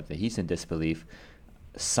or something. He's in disbelief.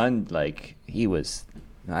 Son, like, he was,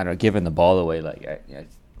 I don't know, giving the ball away like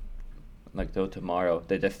though tomorrow.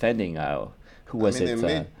 The defending, who was I it?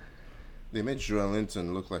 mean, they made Joel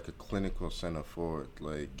Linton look like a clinical center forward.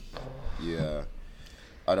 Like, yeah,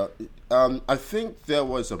 I don't. I think there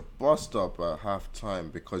was a bust up at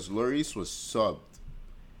halftime because Lloris was subbed,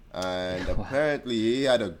 and apparently he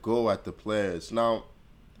had a go at the players. Now,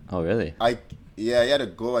 Oh, really? he had a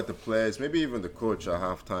go at the players, maybe even the coach at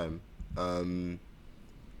halftime.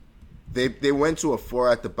 They went to a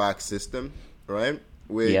 4 at the back system, right?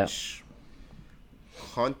 Which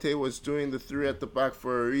Conte was doing the 3 at the back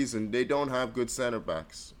for a reason. They don't have good center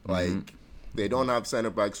backs. Like, they don't have center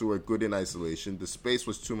backs who are good in isolation. The space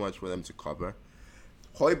was too much for them to cover.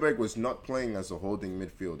 Højbjerg was not playing as a holding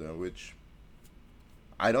midfielder, which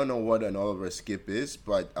I don't know what an Oliver Skip is,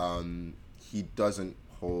 but he doesn't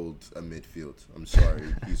hold a midfield. I'm sorry,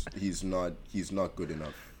 he's not good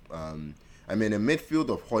enough. I mean, a midfield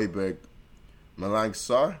of Højbjerg, Malang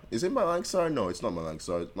Sarr. Is it Malang Sarr? No, it's not Malang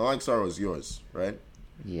Sarr. Malang Sarr was yours, right?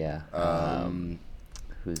 Yeah.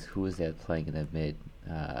 Who was there playing in the mid?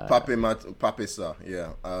 Pape Sarr, yeah.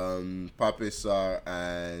 Pape Sarr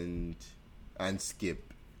and Skip.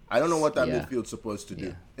 I don't know what that midfield's supposed to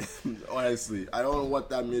do. Honestly, I don't know what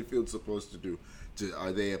that midfield's supposed to do.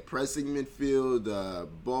 Are they a pressing midfield,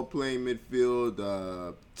 ball playing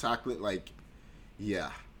midfield, tackling? Like, yeah.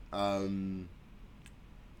 But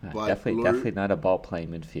Definitely not a ball playing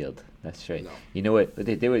midfield. That's right. No. You know what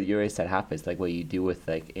they do? What you always said happens, like what you do with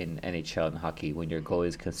like in NHL and hockey when your goal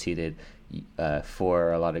is conceded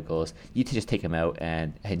for a lot of goals. You just take him out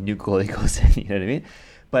and a new goalie goes in. You know what I mean?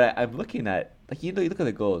 But I'm looking at like you look at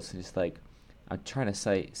the goals and it's like I'm trying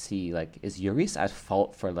to see like is Lloris at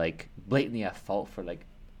fault for like blatantly at fault for like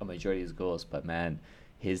a majority of his goals? But man,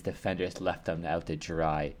 his defenders left them out to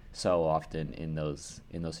dry so often in those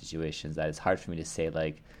situations that it's hard for me to say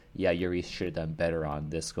like, yeah, Lloris should have done better on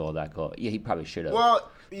this goal, that goal. Yeah, he probably should have. Well,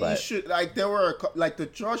 he should. Like there were like the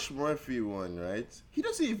Josh Murphy one, right? He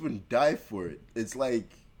doesn't even die for it. It's like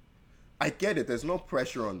I get it. There's no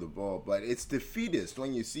pressure on the ball, but it's defeatist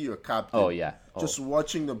when you see your captain. Oh yeah, just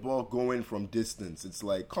watching the ball go in from distance. It's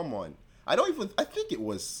like, come on. I think it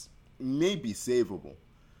was maybe savable.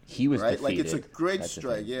 He was right. defeated. Like it's a great That's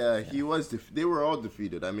strike. Yeah, he was. They were all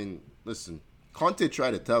defeated. I mean, listen, Conte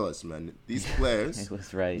tried to tell us, man. These players, It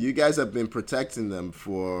was right. You guys have been protecting them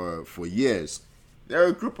for years. They're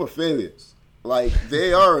a group of failures. Like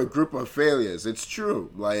they are a group of failures. It's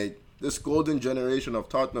true. Like this golden generation of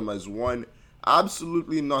Tottenham has won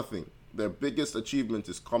absolutely nothing. Their biggest achievement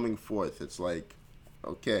is coming forth. It's like,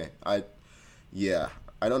 okay, I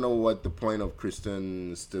don't know what the point of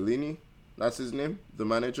Christian Stellini. That's his name, the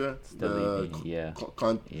manager,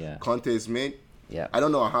 Conte's mate. Yeah, I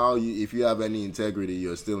don't know how if you have any integrity,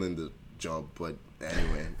 you're still in the job. But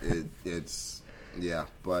anyway, it's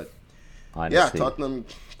But honestly, Tottenham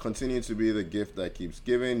continue to be the gift that keeps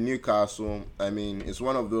giving. Newcastle, I mean, it's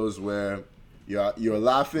one of those where you're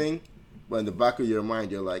laughing, but in the back of your mind,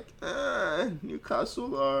 you're like,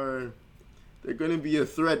 Newcastle they're going to be a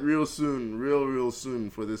threat real soon, real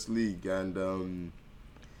soon for this league. And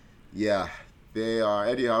yeah, they are.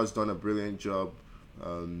 Eddie Howe's done a brilliant job.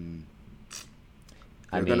 They're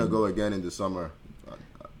going to go again in the summer.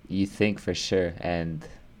 You think for sure. And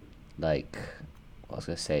like, I was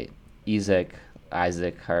going to say,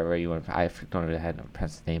 Isaac, however you want. I don't really have to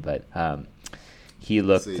pronounce his name, but he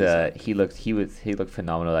looked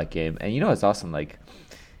phenomenal that game. And you know what's awesome? Like,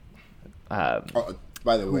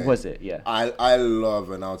 by the way, who was it? Yeah, I love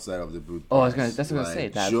an outside of the boot. Oh, that's what I was gonna say.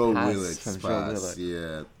 That Joe pass Willock's from Joe pass, Willock.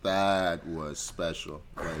 yeah, that was special.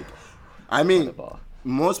 Like, I mean,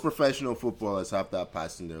 most professional footballers have that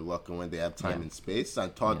pass in their locker when they have time and space,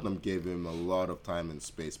 and Tottenham gave him a lot of time and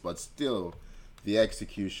space, but still, the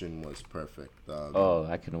execution was perfect.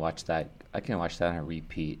 I can watch that. I can watch that on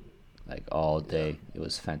repeat, like all day. Yeah. It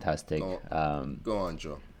was fantastic. Go on,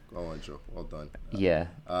 Joe. Well done. Yeah.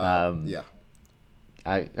 Yeah.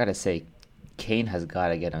 I gotta say, Kane has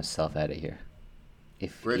gotta get himself out of here.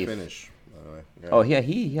 Great finish, by the way. Yeah. Oh yeah,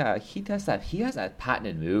 he does that. He has that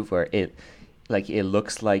patented move where it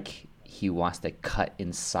looks like he wants to cut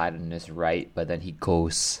inside on his right, but then he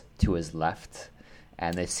goes to his left,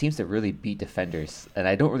 and it seems to really beat defenders. And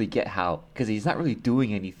I don't really get how, because he's not really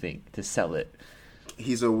doing anything to sell it.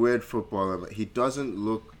 He's a weird footballer. He does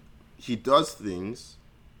things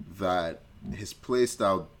that his play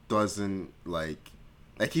style doesn't like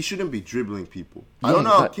he shouldn't be dribbling people. I don't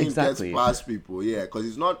know how King gets past people, because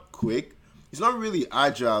he's not quick. He's not really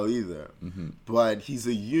agile either, but he's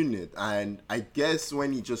a unit. And I guess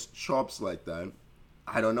when he just chops like that,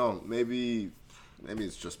 I don't know. Maybe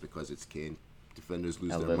it's just because it's Kane. Defenders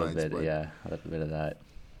lose their minds. A little bit of that.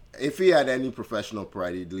 If he had any professional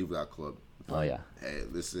pride, he'd leave that club. Oh, yeah. Hey,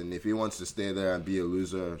 listen, if he wants to stay there and be a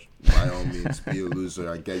loser, by all means, be a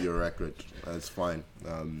loser and get your record. That's fine.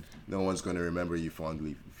 No one's going to remember you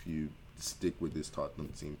fondly if you stick with this Tottenham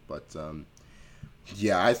team. But,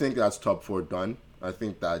 yeah, I think that's top four done. I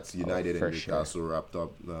think that's United and Newcastle wrapped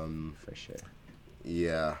up. For sure.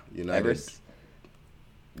 Yeah, United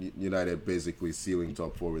basically sealing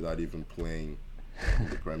top four without even playing in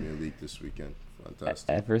the Premier League this weekend. Fantastic.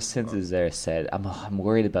 Ever since Azar said, I'm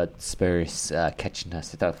worried about Spurs catching us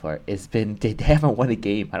to top four. It's been they haven't won a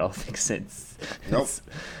game. I don't think since. Nope.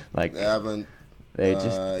 Like they haven't. They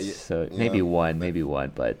maybe one,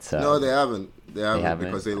 but no, they haven't. They haven't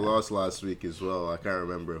because they lost last week as well. I can't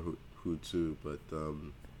remember who to, but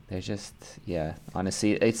they're just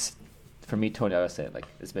honestly, it's for me, Tony. I would say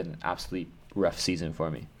it's been an absolutely rough season for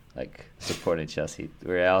me. Like supporting Chelsea,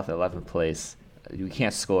 we're out 11th place. We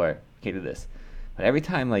can't score. We can't do this. But every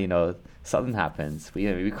time, something happens,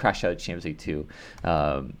 we crash out of Champions League 2.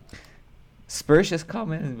 Spurs just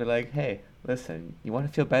come in and be like, "Hey, listen, you want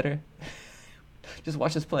to feel better? Just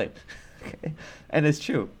watch us play." Okay? And it's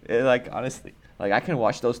true. Honestly, I can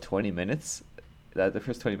watch those 20 minutes, the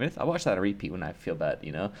first 20 minutes. I'll watch that on repeat when I feel bad.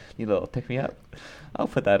 Need a little pick me up. I'll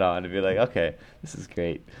put that on and be like, "Okay, this is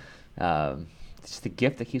great." It's just a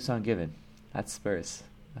gift that keeps on giving. That's Spurs.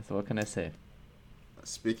 What can I say?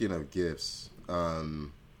 Speaking of gifts,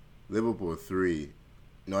 Liverpool 3,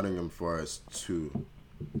 Nottingham Forest 2.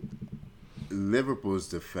 Liverpool's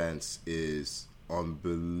defense is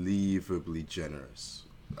unbelievably generous.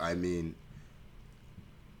 I mean,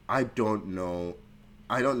 I don't know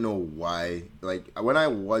why. When I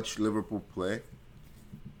watch Liverpool play,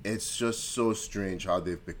 it's just so strange how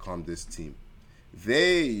they've become this team.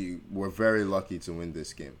 They were very lucky to win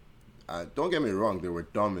this game. Don't get me wrong, they were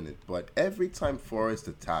dominant, but every time Forest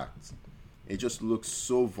attacked, it just looked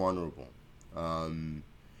so vulnerable.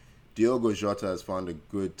 Diogo Jota has found a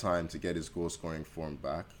good time to get his goal-scoring form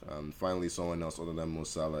back. Finally, someone else other than Mo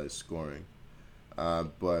Salah is scoring.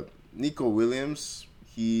 But Nico Williams,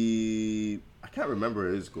 I can't remember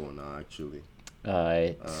his goal now, actually.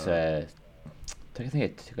 I think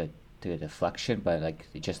it took a deflection, but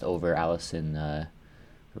just over Alisson.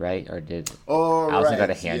 Right, or did Alisson got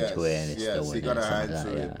a hand to it and it still went? He got a hand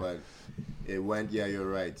to it, but it went. Yeah, you're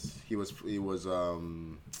right. He was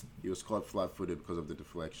caught flat-footed because of the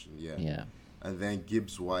deflection. Yeah. And then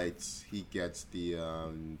Gibbs White, he gets the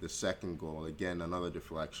second goal again, another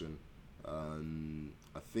deflection.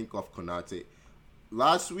 I think off Konate.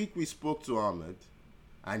 Last week we spoke to Ahmed,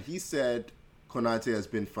 and he said Konate has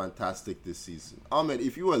been fantastic this season. Ahmed,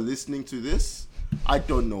 if you are listening to this, I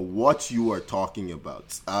don't know what you are talking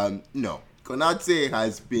about. No, Konate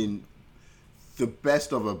has been the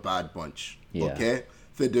best of a bad bunch. Yeah. Okay,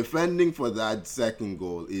 the defending for that second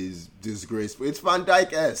goal is disgraceful. It's Van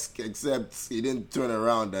Dijk-esque, except he didn't turn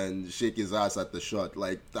around and shake his ass at the shot.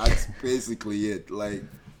 That's basically it.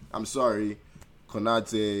 I'm sorry,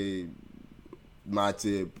 Konate,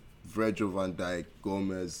 Matip, Virgil van Dijk,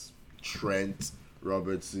 Gomez, Trent,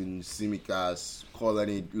 Robertson, Tsimikas, call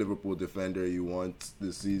any Liverpool defender you want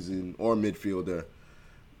this season or midfielder.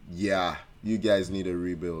 Yeah, you guys need a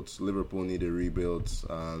rebuild. Liverpool need a rebuild.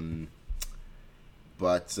 I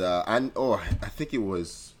think it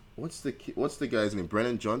was what's the guy's name?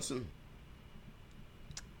 Brennan Johnson,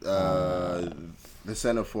 the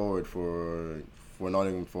center forward for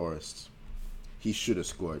Nottingham Forest. He should have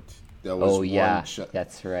scored. There was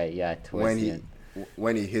that's right. Yeah,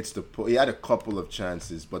 when he hits the post, he had a couple of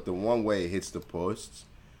chances, but the one where he hits the post,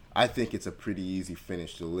 I think it's a pretty easy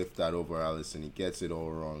finish to lift that over Alisson. He gets it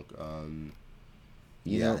all wrong.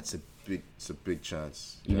 It's a big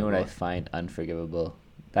chance. You know what I find unforgivable?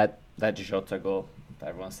 That Jota goal.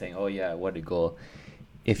 Everyone's saying, "Oh yeah, what a goal!"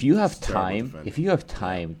 If you have time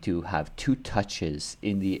to have 2 touches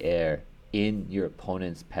in the air in your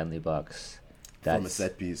opponent's penalty box. From a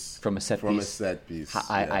set piece.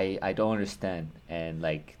 I don't understand, and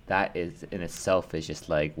like that is in itself is just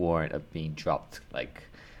like warrant of being dropped. Like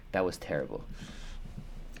that was terrible.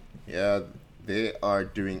 Yeah, they are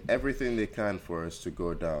doing everything they can for us to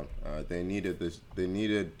go down. They needed this. They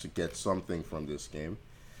needed to get something from this game.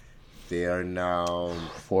 They are now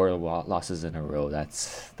 4 losses in a row.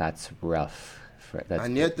 That's rough.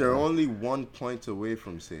 And yet they're only 1 point away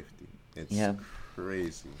from safety. It's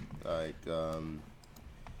crazy. Like, the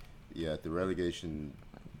relegation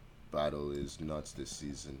battle is nuts this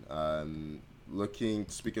season.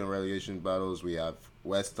 Speaking of relegation battles, we have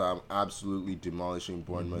West Ham absolutely demolishing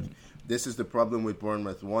Bournemouth. This is the problem with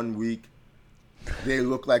Bournemouth. 1 week, they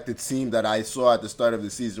look like the team that I saw at the start of the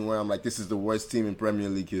season where I'm like, this is the worst team in Premier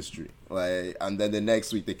League history. Like, and then the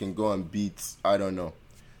next week they can go and beat, I don't know,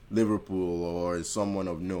 Liverpool or someone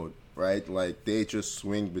of note, right? Like, they just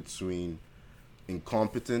swing between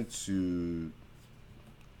incompetent to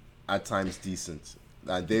at times decent.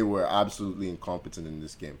 And they were absolutely incompetent in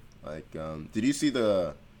this game. Like, did you see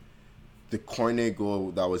the Cornet goal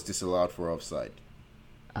that was disallowed for offside?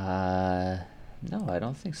 No, I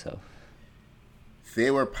don't think so. They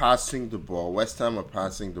were passing the ball. West Ham were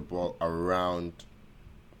passing the ball around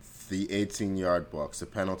the 18-yard box, the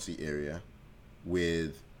penalty area,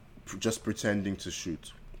 with just pretending to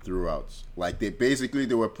shoot throughout. Like they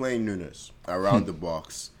were playing Nunes around the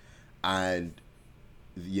box, and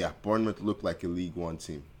Bournemouth looked like a League One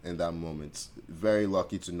team in that moment. Very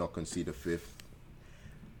lucky to not concede a 5th.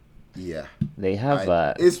 Yeah, they have.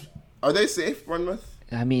 Are they safe, Bournemouth?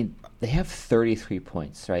 I mean, they have 33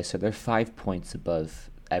 points, right? So they're 5 points above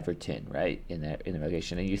Everton, right, in the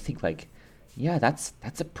relegation. And you think like, yeah, that's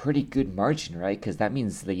a pretty good margin, right? Because that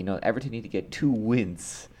means that Everton need to get 2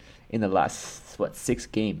 wins in the last 6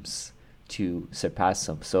 games to surpass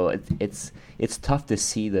them. So it's tough to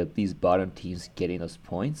see these bottom teams getting those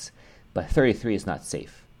points, but 33 is not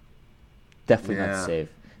safe. Definitely not safe.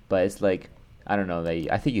 But it's like, I don't know.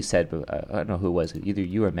 I think you said, but I don't know who it was. Either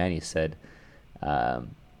you or Manny said.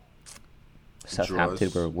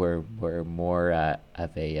 Southampton were more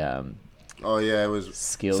of a it was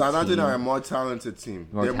skilled Southampton team. are a more talented team.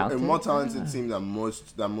 They're a more talented team than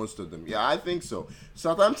most of them. Yeah, I think so.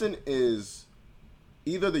 Southampton is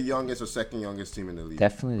either the youngest or second youngest team in the league.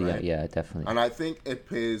 Definitely, right? yeah, definitely. And I think it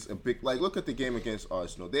pays a big. Like, look at the game against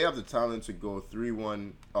Arsenal. They have the talent to go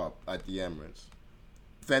 3-1 up at the Emirates.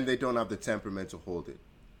 Then they don't have the temperament to hold it,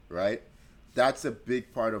 right? That's a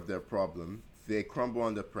big part of their problem. They crumble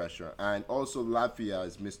under pressure. And also Latvia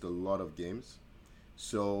has missed a lot of games.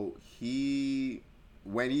 So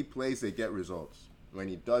when he plays, they get results. When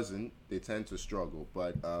he doesn't, they tend to struggle.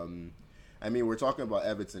 But, we're talking about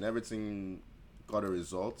Everton. Everton got a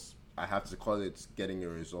result. I have to call it getting a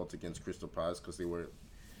result against Crystal Palace because they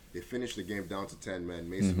finished the game down to 10 men.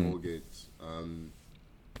 Mason Holgate,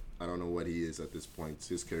 I don't know what he is at this point.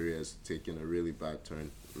 His career has taken a really bad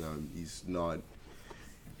turn. He's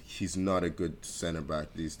not a good center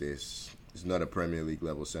back these days. He's not a Premier League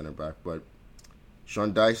level center back. But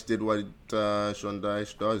Sean Dyche did what Sean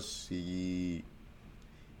Dyche does. He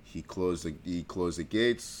closed the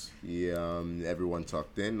gates. Everyone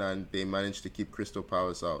tucked in, and they managed to keep Crystal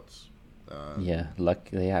Palace out.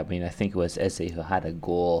 Luckily. I mean, I think it was Eze who had a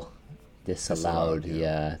goal disallowed.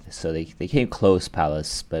 So they came close,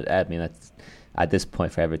 Palace. But I mean, that's at this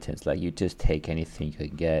point for Everton, it's like you just take anything you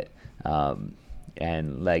can get.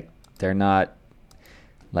 And like they're not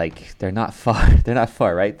far. They're not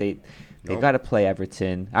far, right? They got to play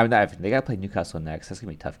Everton. I mean, not Everton. They got to play Newcastle next. That's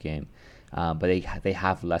gonna be a tough game. But they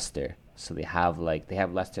have Leicester. So they have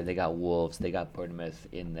Leicester. They got Wolves. They got Bournemouth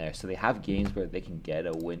in there. So they have games where they can get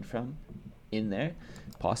a win from in there,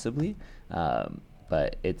 possibly. But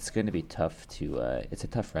but it's going to be tough to. It's a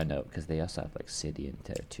tough run out because they also have like City in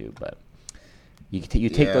there too. But you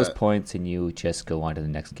take those points and you just go on to the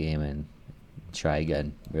next game and try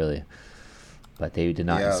again, really. But they did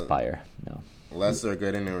not inspire. No. Leicester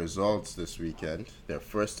getting the results this weekend. They're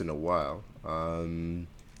first in a while.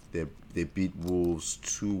 They beat Wolves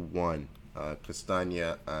 2-1.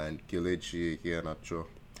 Castagna and Kelechi Iheanacho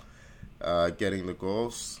getting the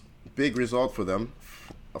goals. Big result for them.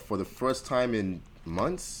 For the first time in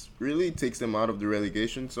months, really. Takes them out of the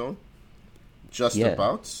relegation zone. Just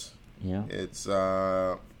about. Yeah. It's,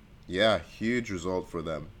 huge result for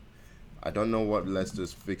them. I don't know what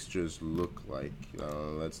Leicester's fixtures look like.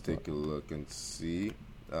 Let's take a look and see.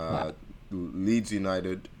 Leeds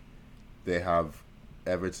United, they have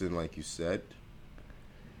Everton, like you said.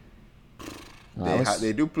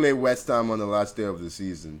 They do play West Ham on the last day of the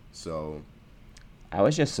season, so I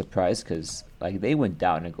was just surprised because like they went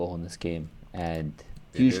down a goal in this game, and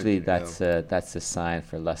usually that's a sign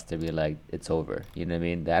for Leicester to be like it's over. You know what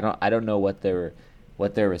I mean? I don't know what their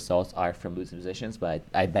results are from losing positions, but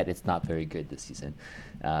I bet it's not very good this season.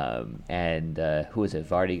 And who was it?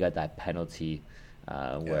 Vardy got that penalty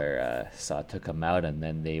where Saw took him out, and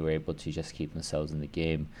then they were able to just keep themselves in the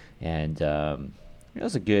game. And it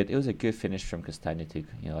was a good finish from Castagna too.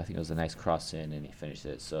 I think it was a nice cross in, and he finished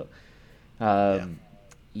it. So we're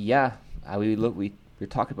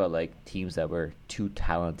talking about like teams that were too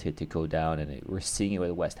talented to go down, and we're seeing it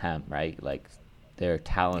with West Ham, right? Like their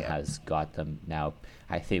talent has got them now.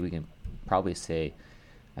 I think we can probably say,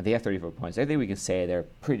 and they have 34 points. I think we can say they're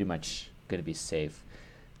pretty much going to be safe.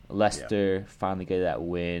 Leicester finally get that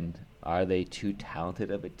win. Are they too talented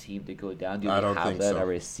of a team to go down? Do they have that? I've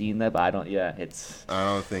already seen that, but I don't. Yeah, I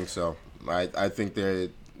don't think so. I think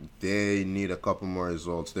they need a couple more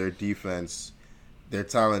results. Their defense, their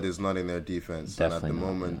talent is not in their defense, Definitely and at the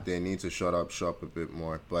moment they need to shut up shop a bit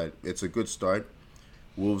more. But it's a good start.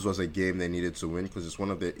 Wolves was a game they needed to win because it's one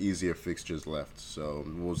of their easier fixtures left. So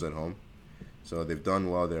Wolves at home, so they've done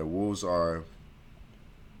well there. Wolves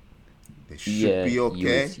they should be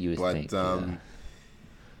okay, you would think,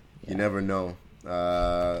 you never know.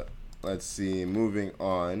 Let's see. Moving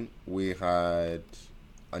on, we had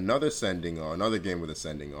another game with a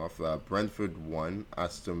sending off. Brentford won.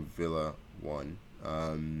 Aston Villa won.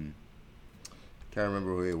 Can't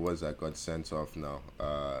remember who it was that got sent off now.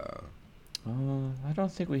 I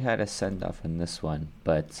don't think we had a send-off in this one,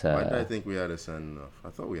 but... Why did I think we had a send-off? I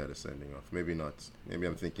thought we had a sending-off. Maybe not. Maybe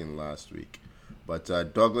I'm thinking last week. But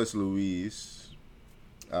Douglas Luiz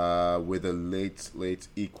with a late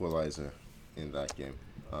equalizer in that game.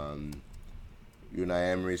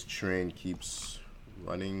 Unai Emery's train keeps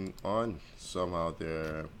running on. Somehow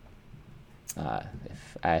they're...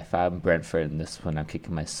 If I'm Brentford in this one, I'm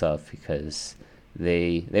kicking myself because...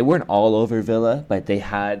 They weren't all over Villa, but they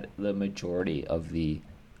had the majority of the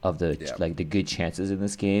like the good chances in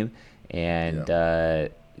this game, and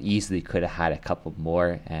easily could have had a couple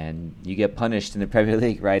more. And you get punished in the Premier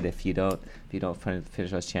League, right? If you don't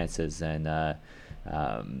finish those chances. And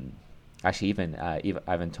actually, even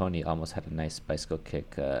Ivan Toney almost had a nice bicycle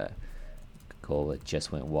kick goal that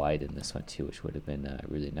just went wide in this one too, which would have been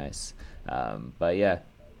really nice. But yeah.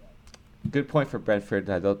 Good point for Brentford.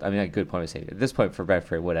 A good point to say. At this point for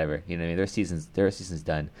Brentford, whatever. You know what I mean? Their season's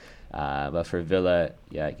done. But for Villa,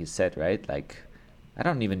 like you said, right? Like, I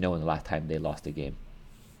don't even know when the last time they lost a game.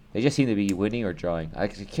 They just seem to be winning or drawing. I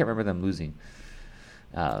can't remember them losing.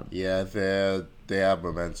 They have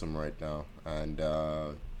momentum right now, and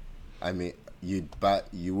you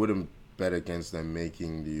wouldn't bet against them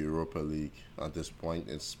making the Europa League at this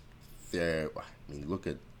point. Look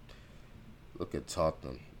at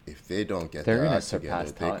Tottenham. If they don't get their act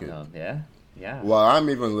together, they could. Yeah. Well, I'm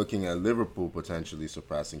even looking at Liverpool potentially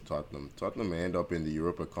surpassing Tottenham. Tottenham may end up in the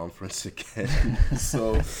Europa Conference again.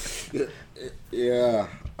 So,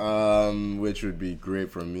 which would be great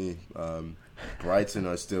for me. Brighton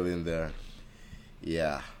are still in there.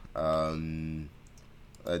 Yeah.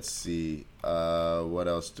 Let's see. What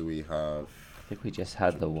else do we have? I think we just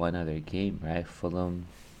had the one other game, right? Fulham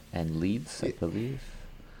and Leeds, I believe.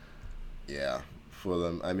 Yeah.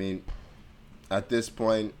 Fulham. At this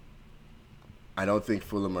point, I don't think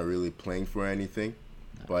Fulham are really playing for anything,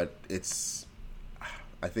 but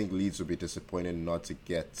I think Leeds will be disappointed not to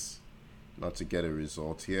get a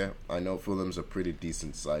result here. I know Fulham's a pretty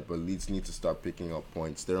decent side, but Leeds need to start picking up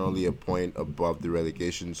points. They're only a point above the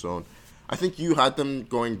relegation zone. I think you had them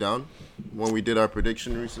going down when we did our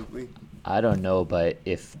prediction recently. I don't know, but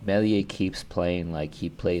if Meslier keeps playing like he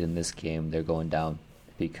played in this game, they're going down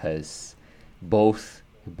because both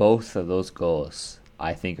of those goals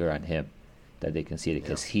I think are on him that they conceded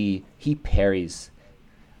because he parries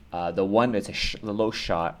The one that's a low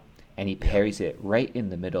shot, and he parries it right in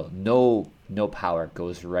the middle. No power,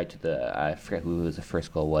 goes right to the I forget who the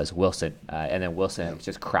first goal was, Wilson, and then Wilson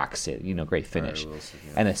just cracks it. Great finish. Wilson,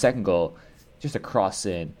 yeah. And the second goal, just a cross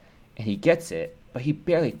in, and he gets it, but he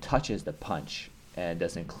barely touches the punch and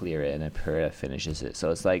doesn't clear it, and then Pereira finishes it.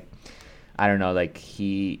 So it's like, I don't know, like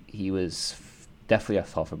he was definitely a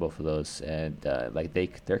fault for both of those, and like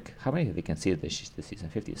they're how many have they conceded this season?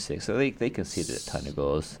 56. So they conceded a ton of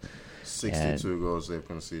goals. 62 goals they've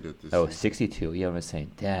conceded this Oh, season. 62. Yeah, I'm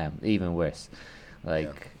saying, damn, even worse.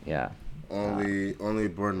 Like, yeah. Only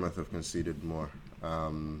Bournemouth have conceded more.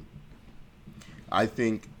 I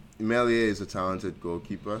think Meslier is a talented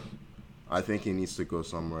goalkeeper. I think he needs to go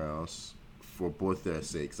somewhere else for both their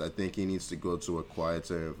sakes. I think he needs to go to a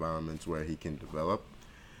quieter environment where he can develop.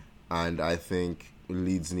 And I think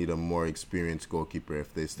Leeds need a more experienced goalkeeper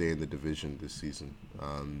if they stay in the division this season.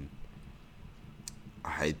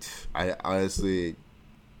 I honestly,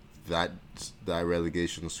 that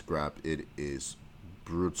relegation scrap, it is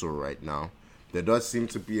brutal right now. There does seem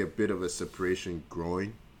to be a bit of a separation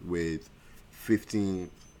growing with 15-33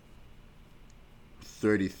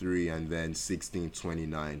 and then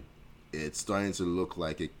 16-29. It's starting to look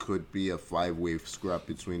like it could be a 5-wave scrap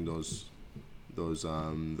between those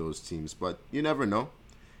teams, but you never know.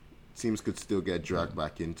 Teams could still get dragged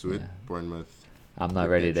back into it. Yeah. Bournemouth. I'm not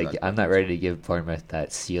ready to give Bournemouth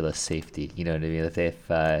that seal of safety. You know what I mean?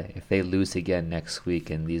 If they lose again next week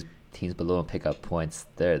and these teams below them pick up points,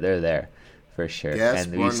 they're there for sure. Yes,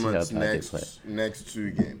 and Bournemouth's next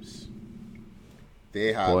 2 games.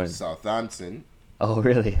 They have Southampton. Oh,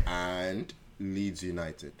 really? And Leeds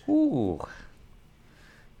United. Ooh.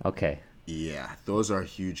 Okay. Yeah, those are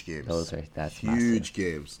huge games. That's huge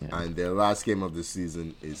games. Yeah. And their last game of the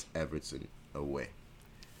season is Everton away.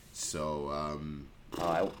 So,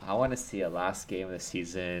 I want to see a last game of the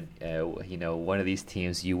season. One of these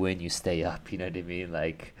teams, you win, you stay up. You know what I mean?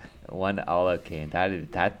 Like one all game. That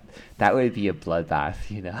would be a bloodbath.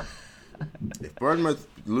 If Bournemouth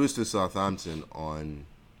lose to Southampton on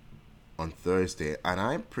Thursday, and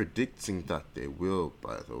I'm predicting that they will,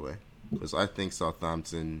 by the way, because I think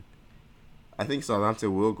Southampton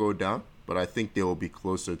will go down, but I think they will be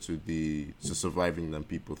closer to surviving than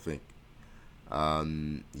people think.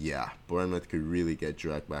 Bournemouth could really get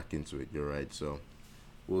dragged back into it. You're right. So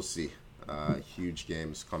we'll see. Huge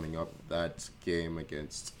games coming up. That game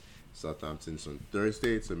against Southampton's on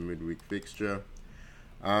Thursday. It's a midweek fixture.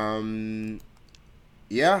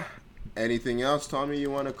 Anything else, Tommy, you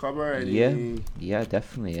want to cover? Yeah,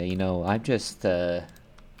 definitely. I'm just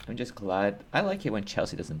glad. I like it when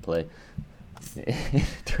Chelsea doesn't play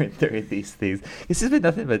during these things. This has been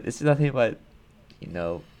nothing but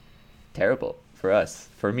terrible for us,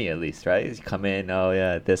 for me at least, right? You come in,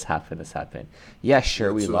 this happened. Yeah,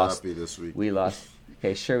 sure, we lost this week. We lost.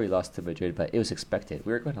 Okay, sure, we lost to Madrid, but it was expected.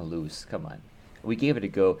 We were going to lose. Come on, we gave it a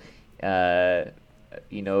go.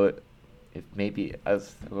 If maybe what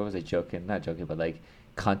was I joking? Not joking, but like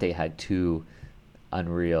Conte had 2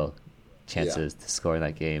 unreal chances to score in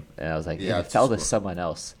that game, and I was like, it fell to someone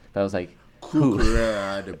else. But I was like, who?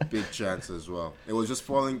 Cucurella had a big chance as well. It was just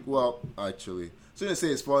falling. Well, actually, so to say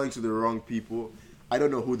it's falling to the wrong people. I don't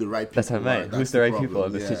know who the right people That's what I meant. Who's the right people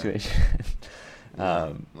in this situation?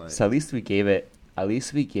 So at least we gave it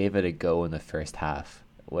a go in the first half,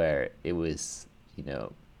 where it was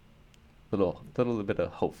little bit of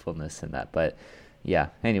hopefulness in that. But yeah,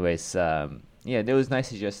 anyways, it was nice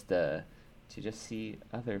to just see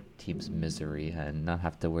other teams' misery and not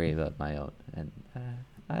have to worry about my own, and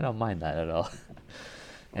I don't mind that at all.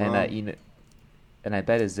 And and I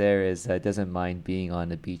bet Azar doesn't mind being on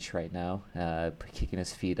the beach right now, kicking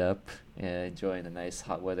his feet up, enjoying the nice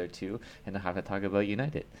hot weather too, and not have to talk about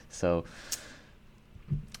United. So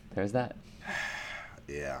there's that.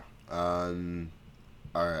 Yeah. All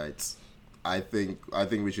right. I think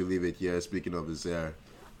we should leave it here. Speaking of Azar,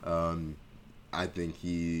 I think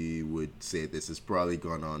he would say this has probably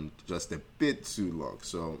gone on just a bit too long.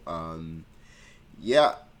 So,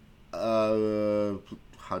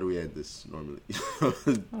 how do we end this normally?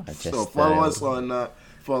 So follow us on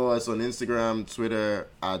Instagram, Twitter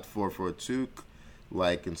 @44Took.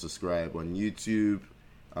 Like and subscribe on YouTube.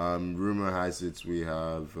 Rumor has it we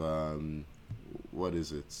have what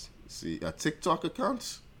is it? See, a TikTok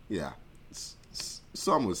account? Yeah,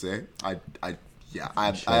 some will say. I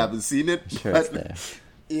haven't seen it. Sure, it's there.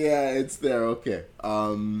 Yeah, it's there. Okay.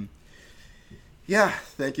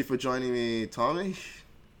 Thank you for joining me, Tommy.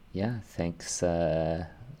 Yeah, thanks. Thanks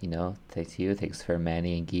to you. Thanks for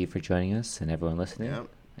Manny and Guy for joining us, and everyone listening.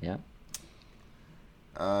 Yeah.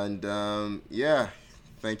 And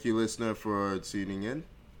thank you, listener, for tuning in.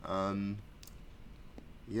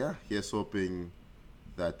 Yeah, here's hoping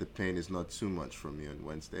that the pain is not too much for me on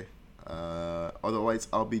Wednesday. Otherwise,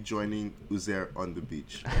 I'll be joining Uzair on the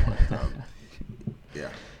beach. But, yeah.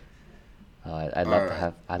 I'd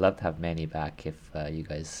love to have Manny back if you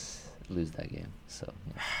guys lose that game. So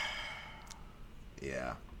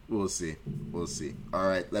yeah, we'll see. All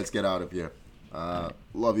right, let's get out of here.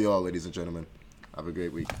 Love you all, ladies and gentlemen. Have a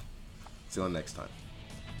great week. Till next time.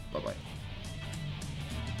 Bye bye.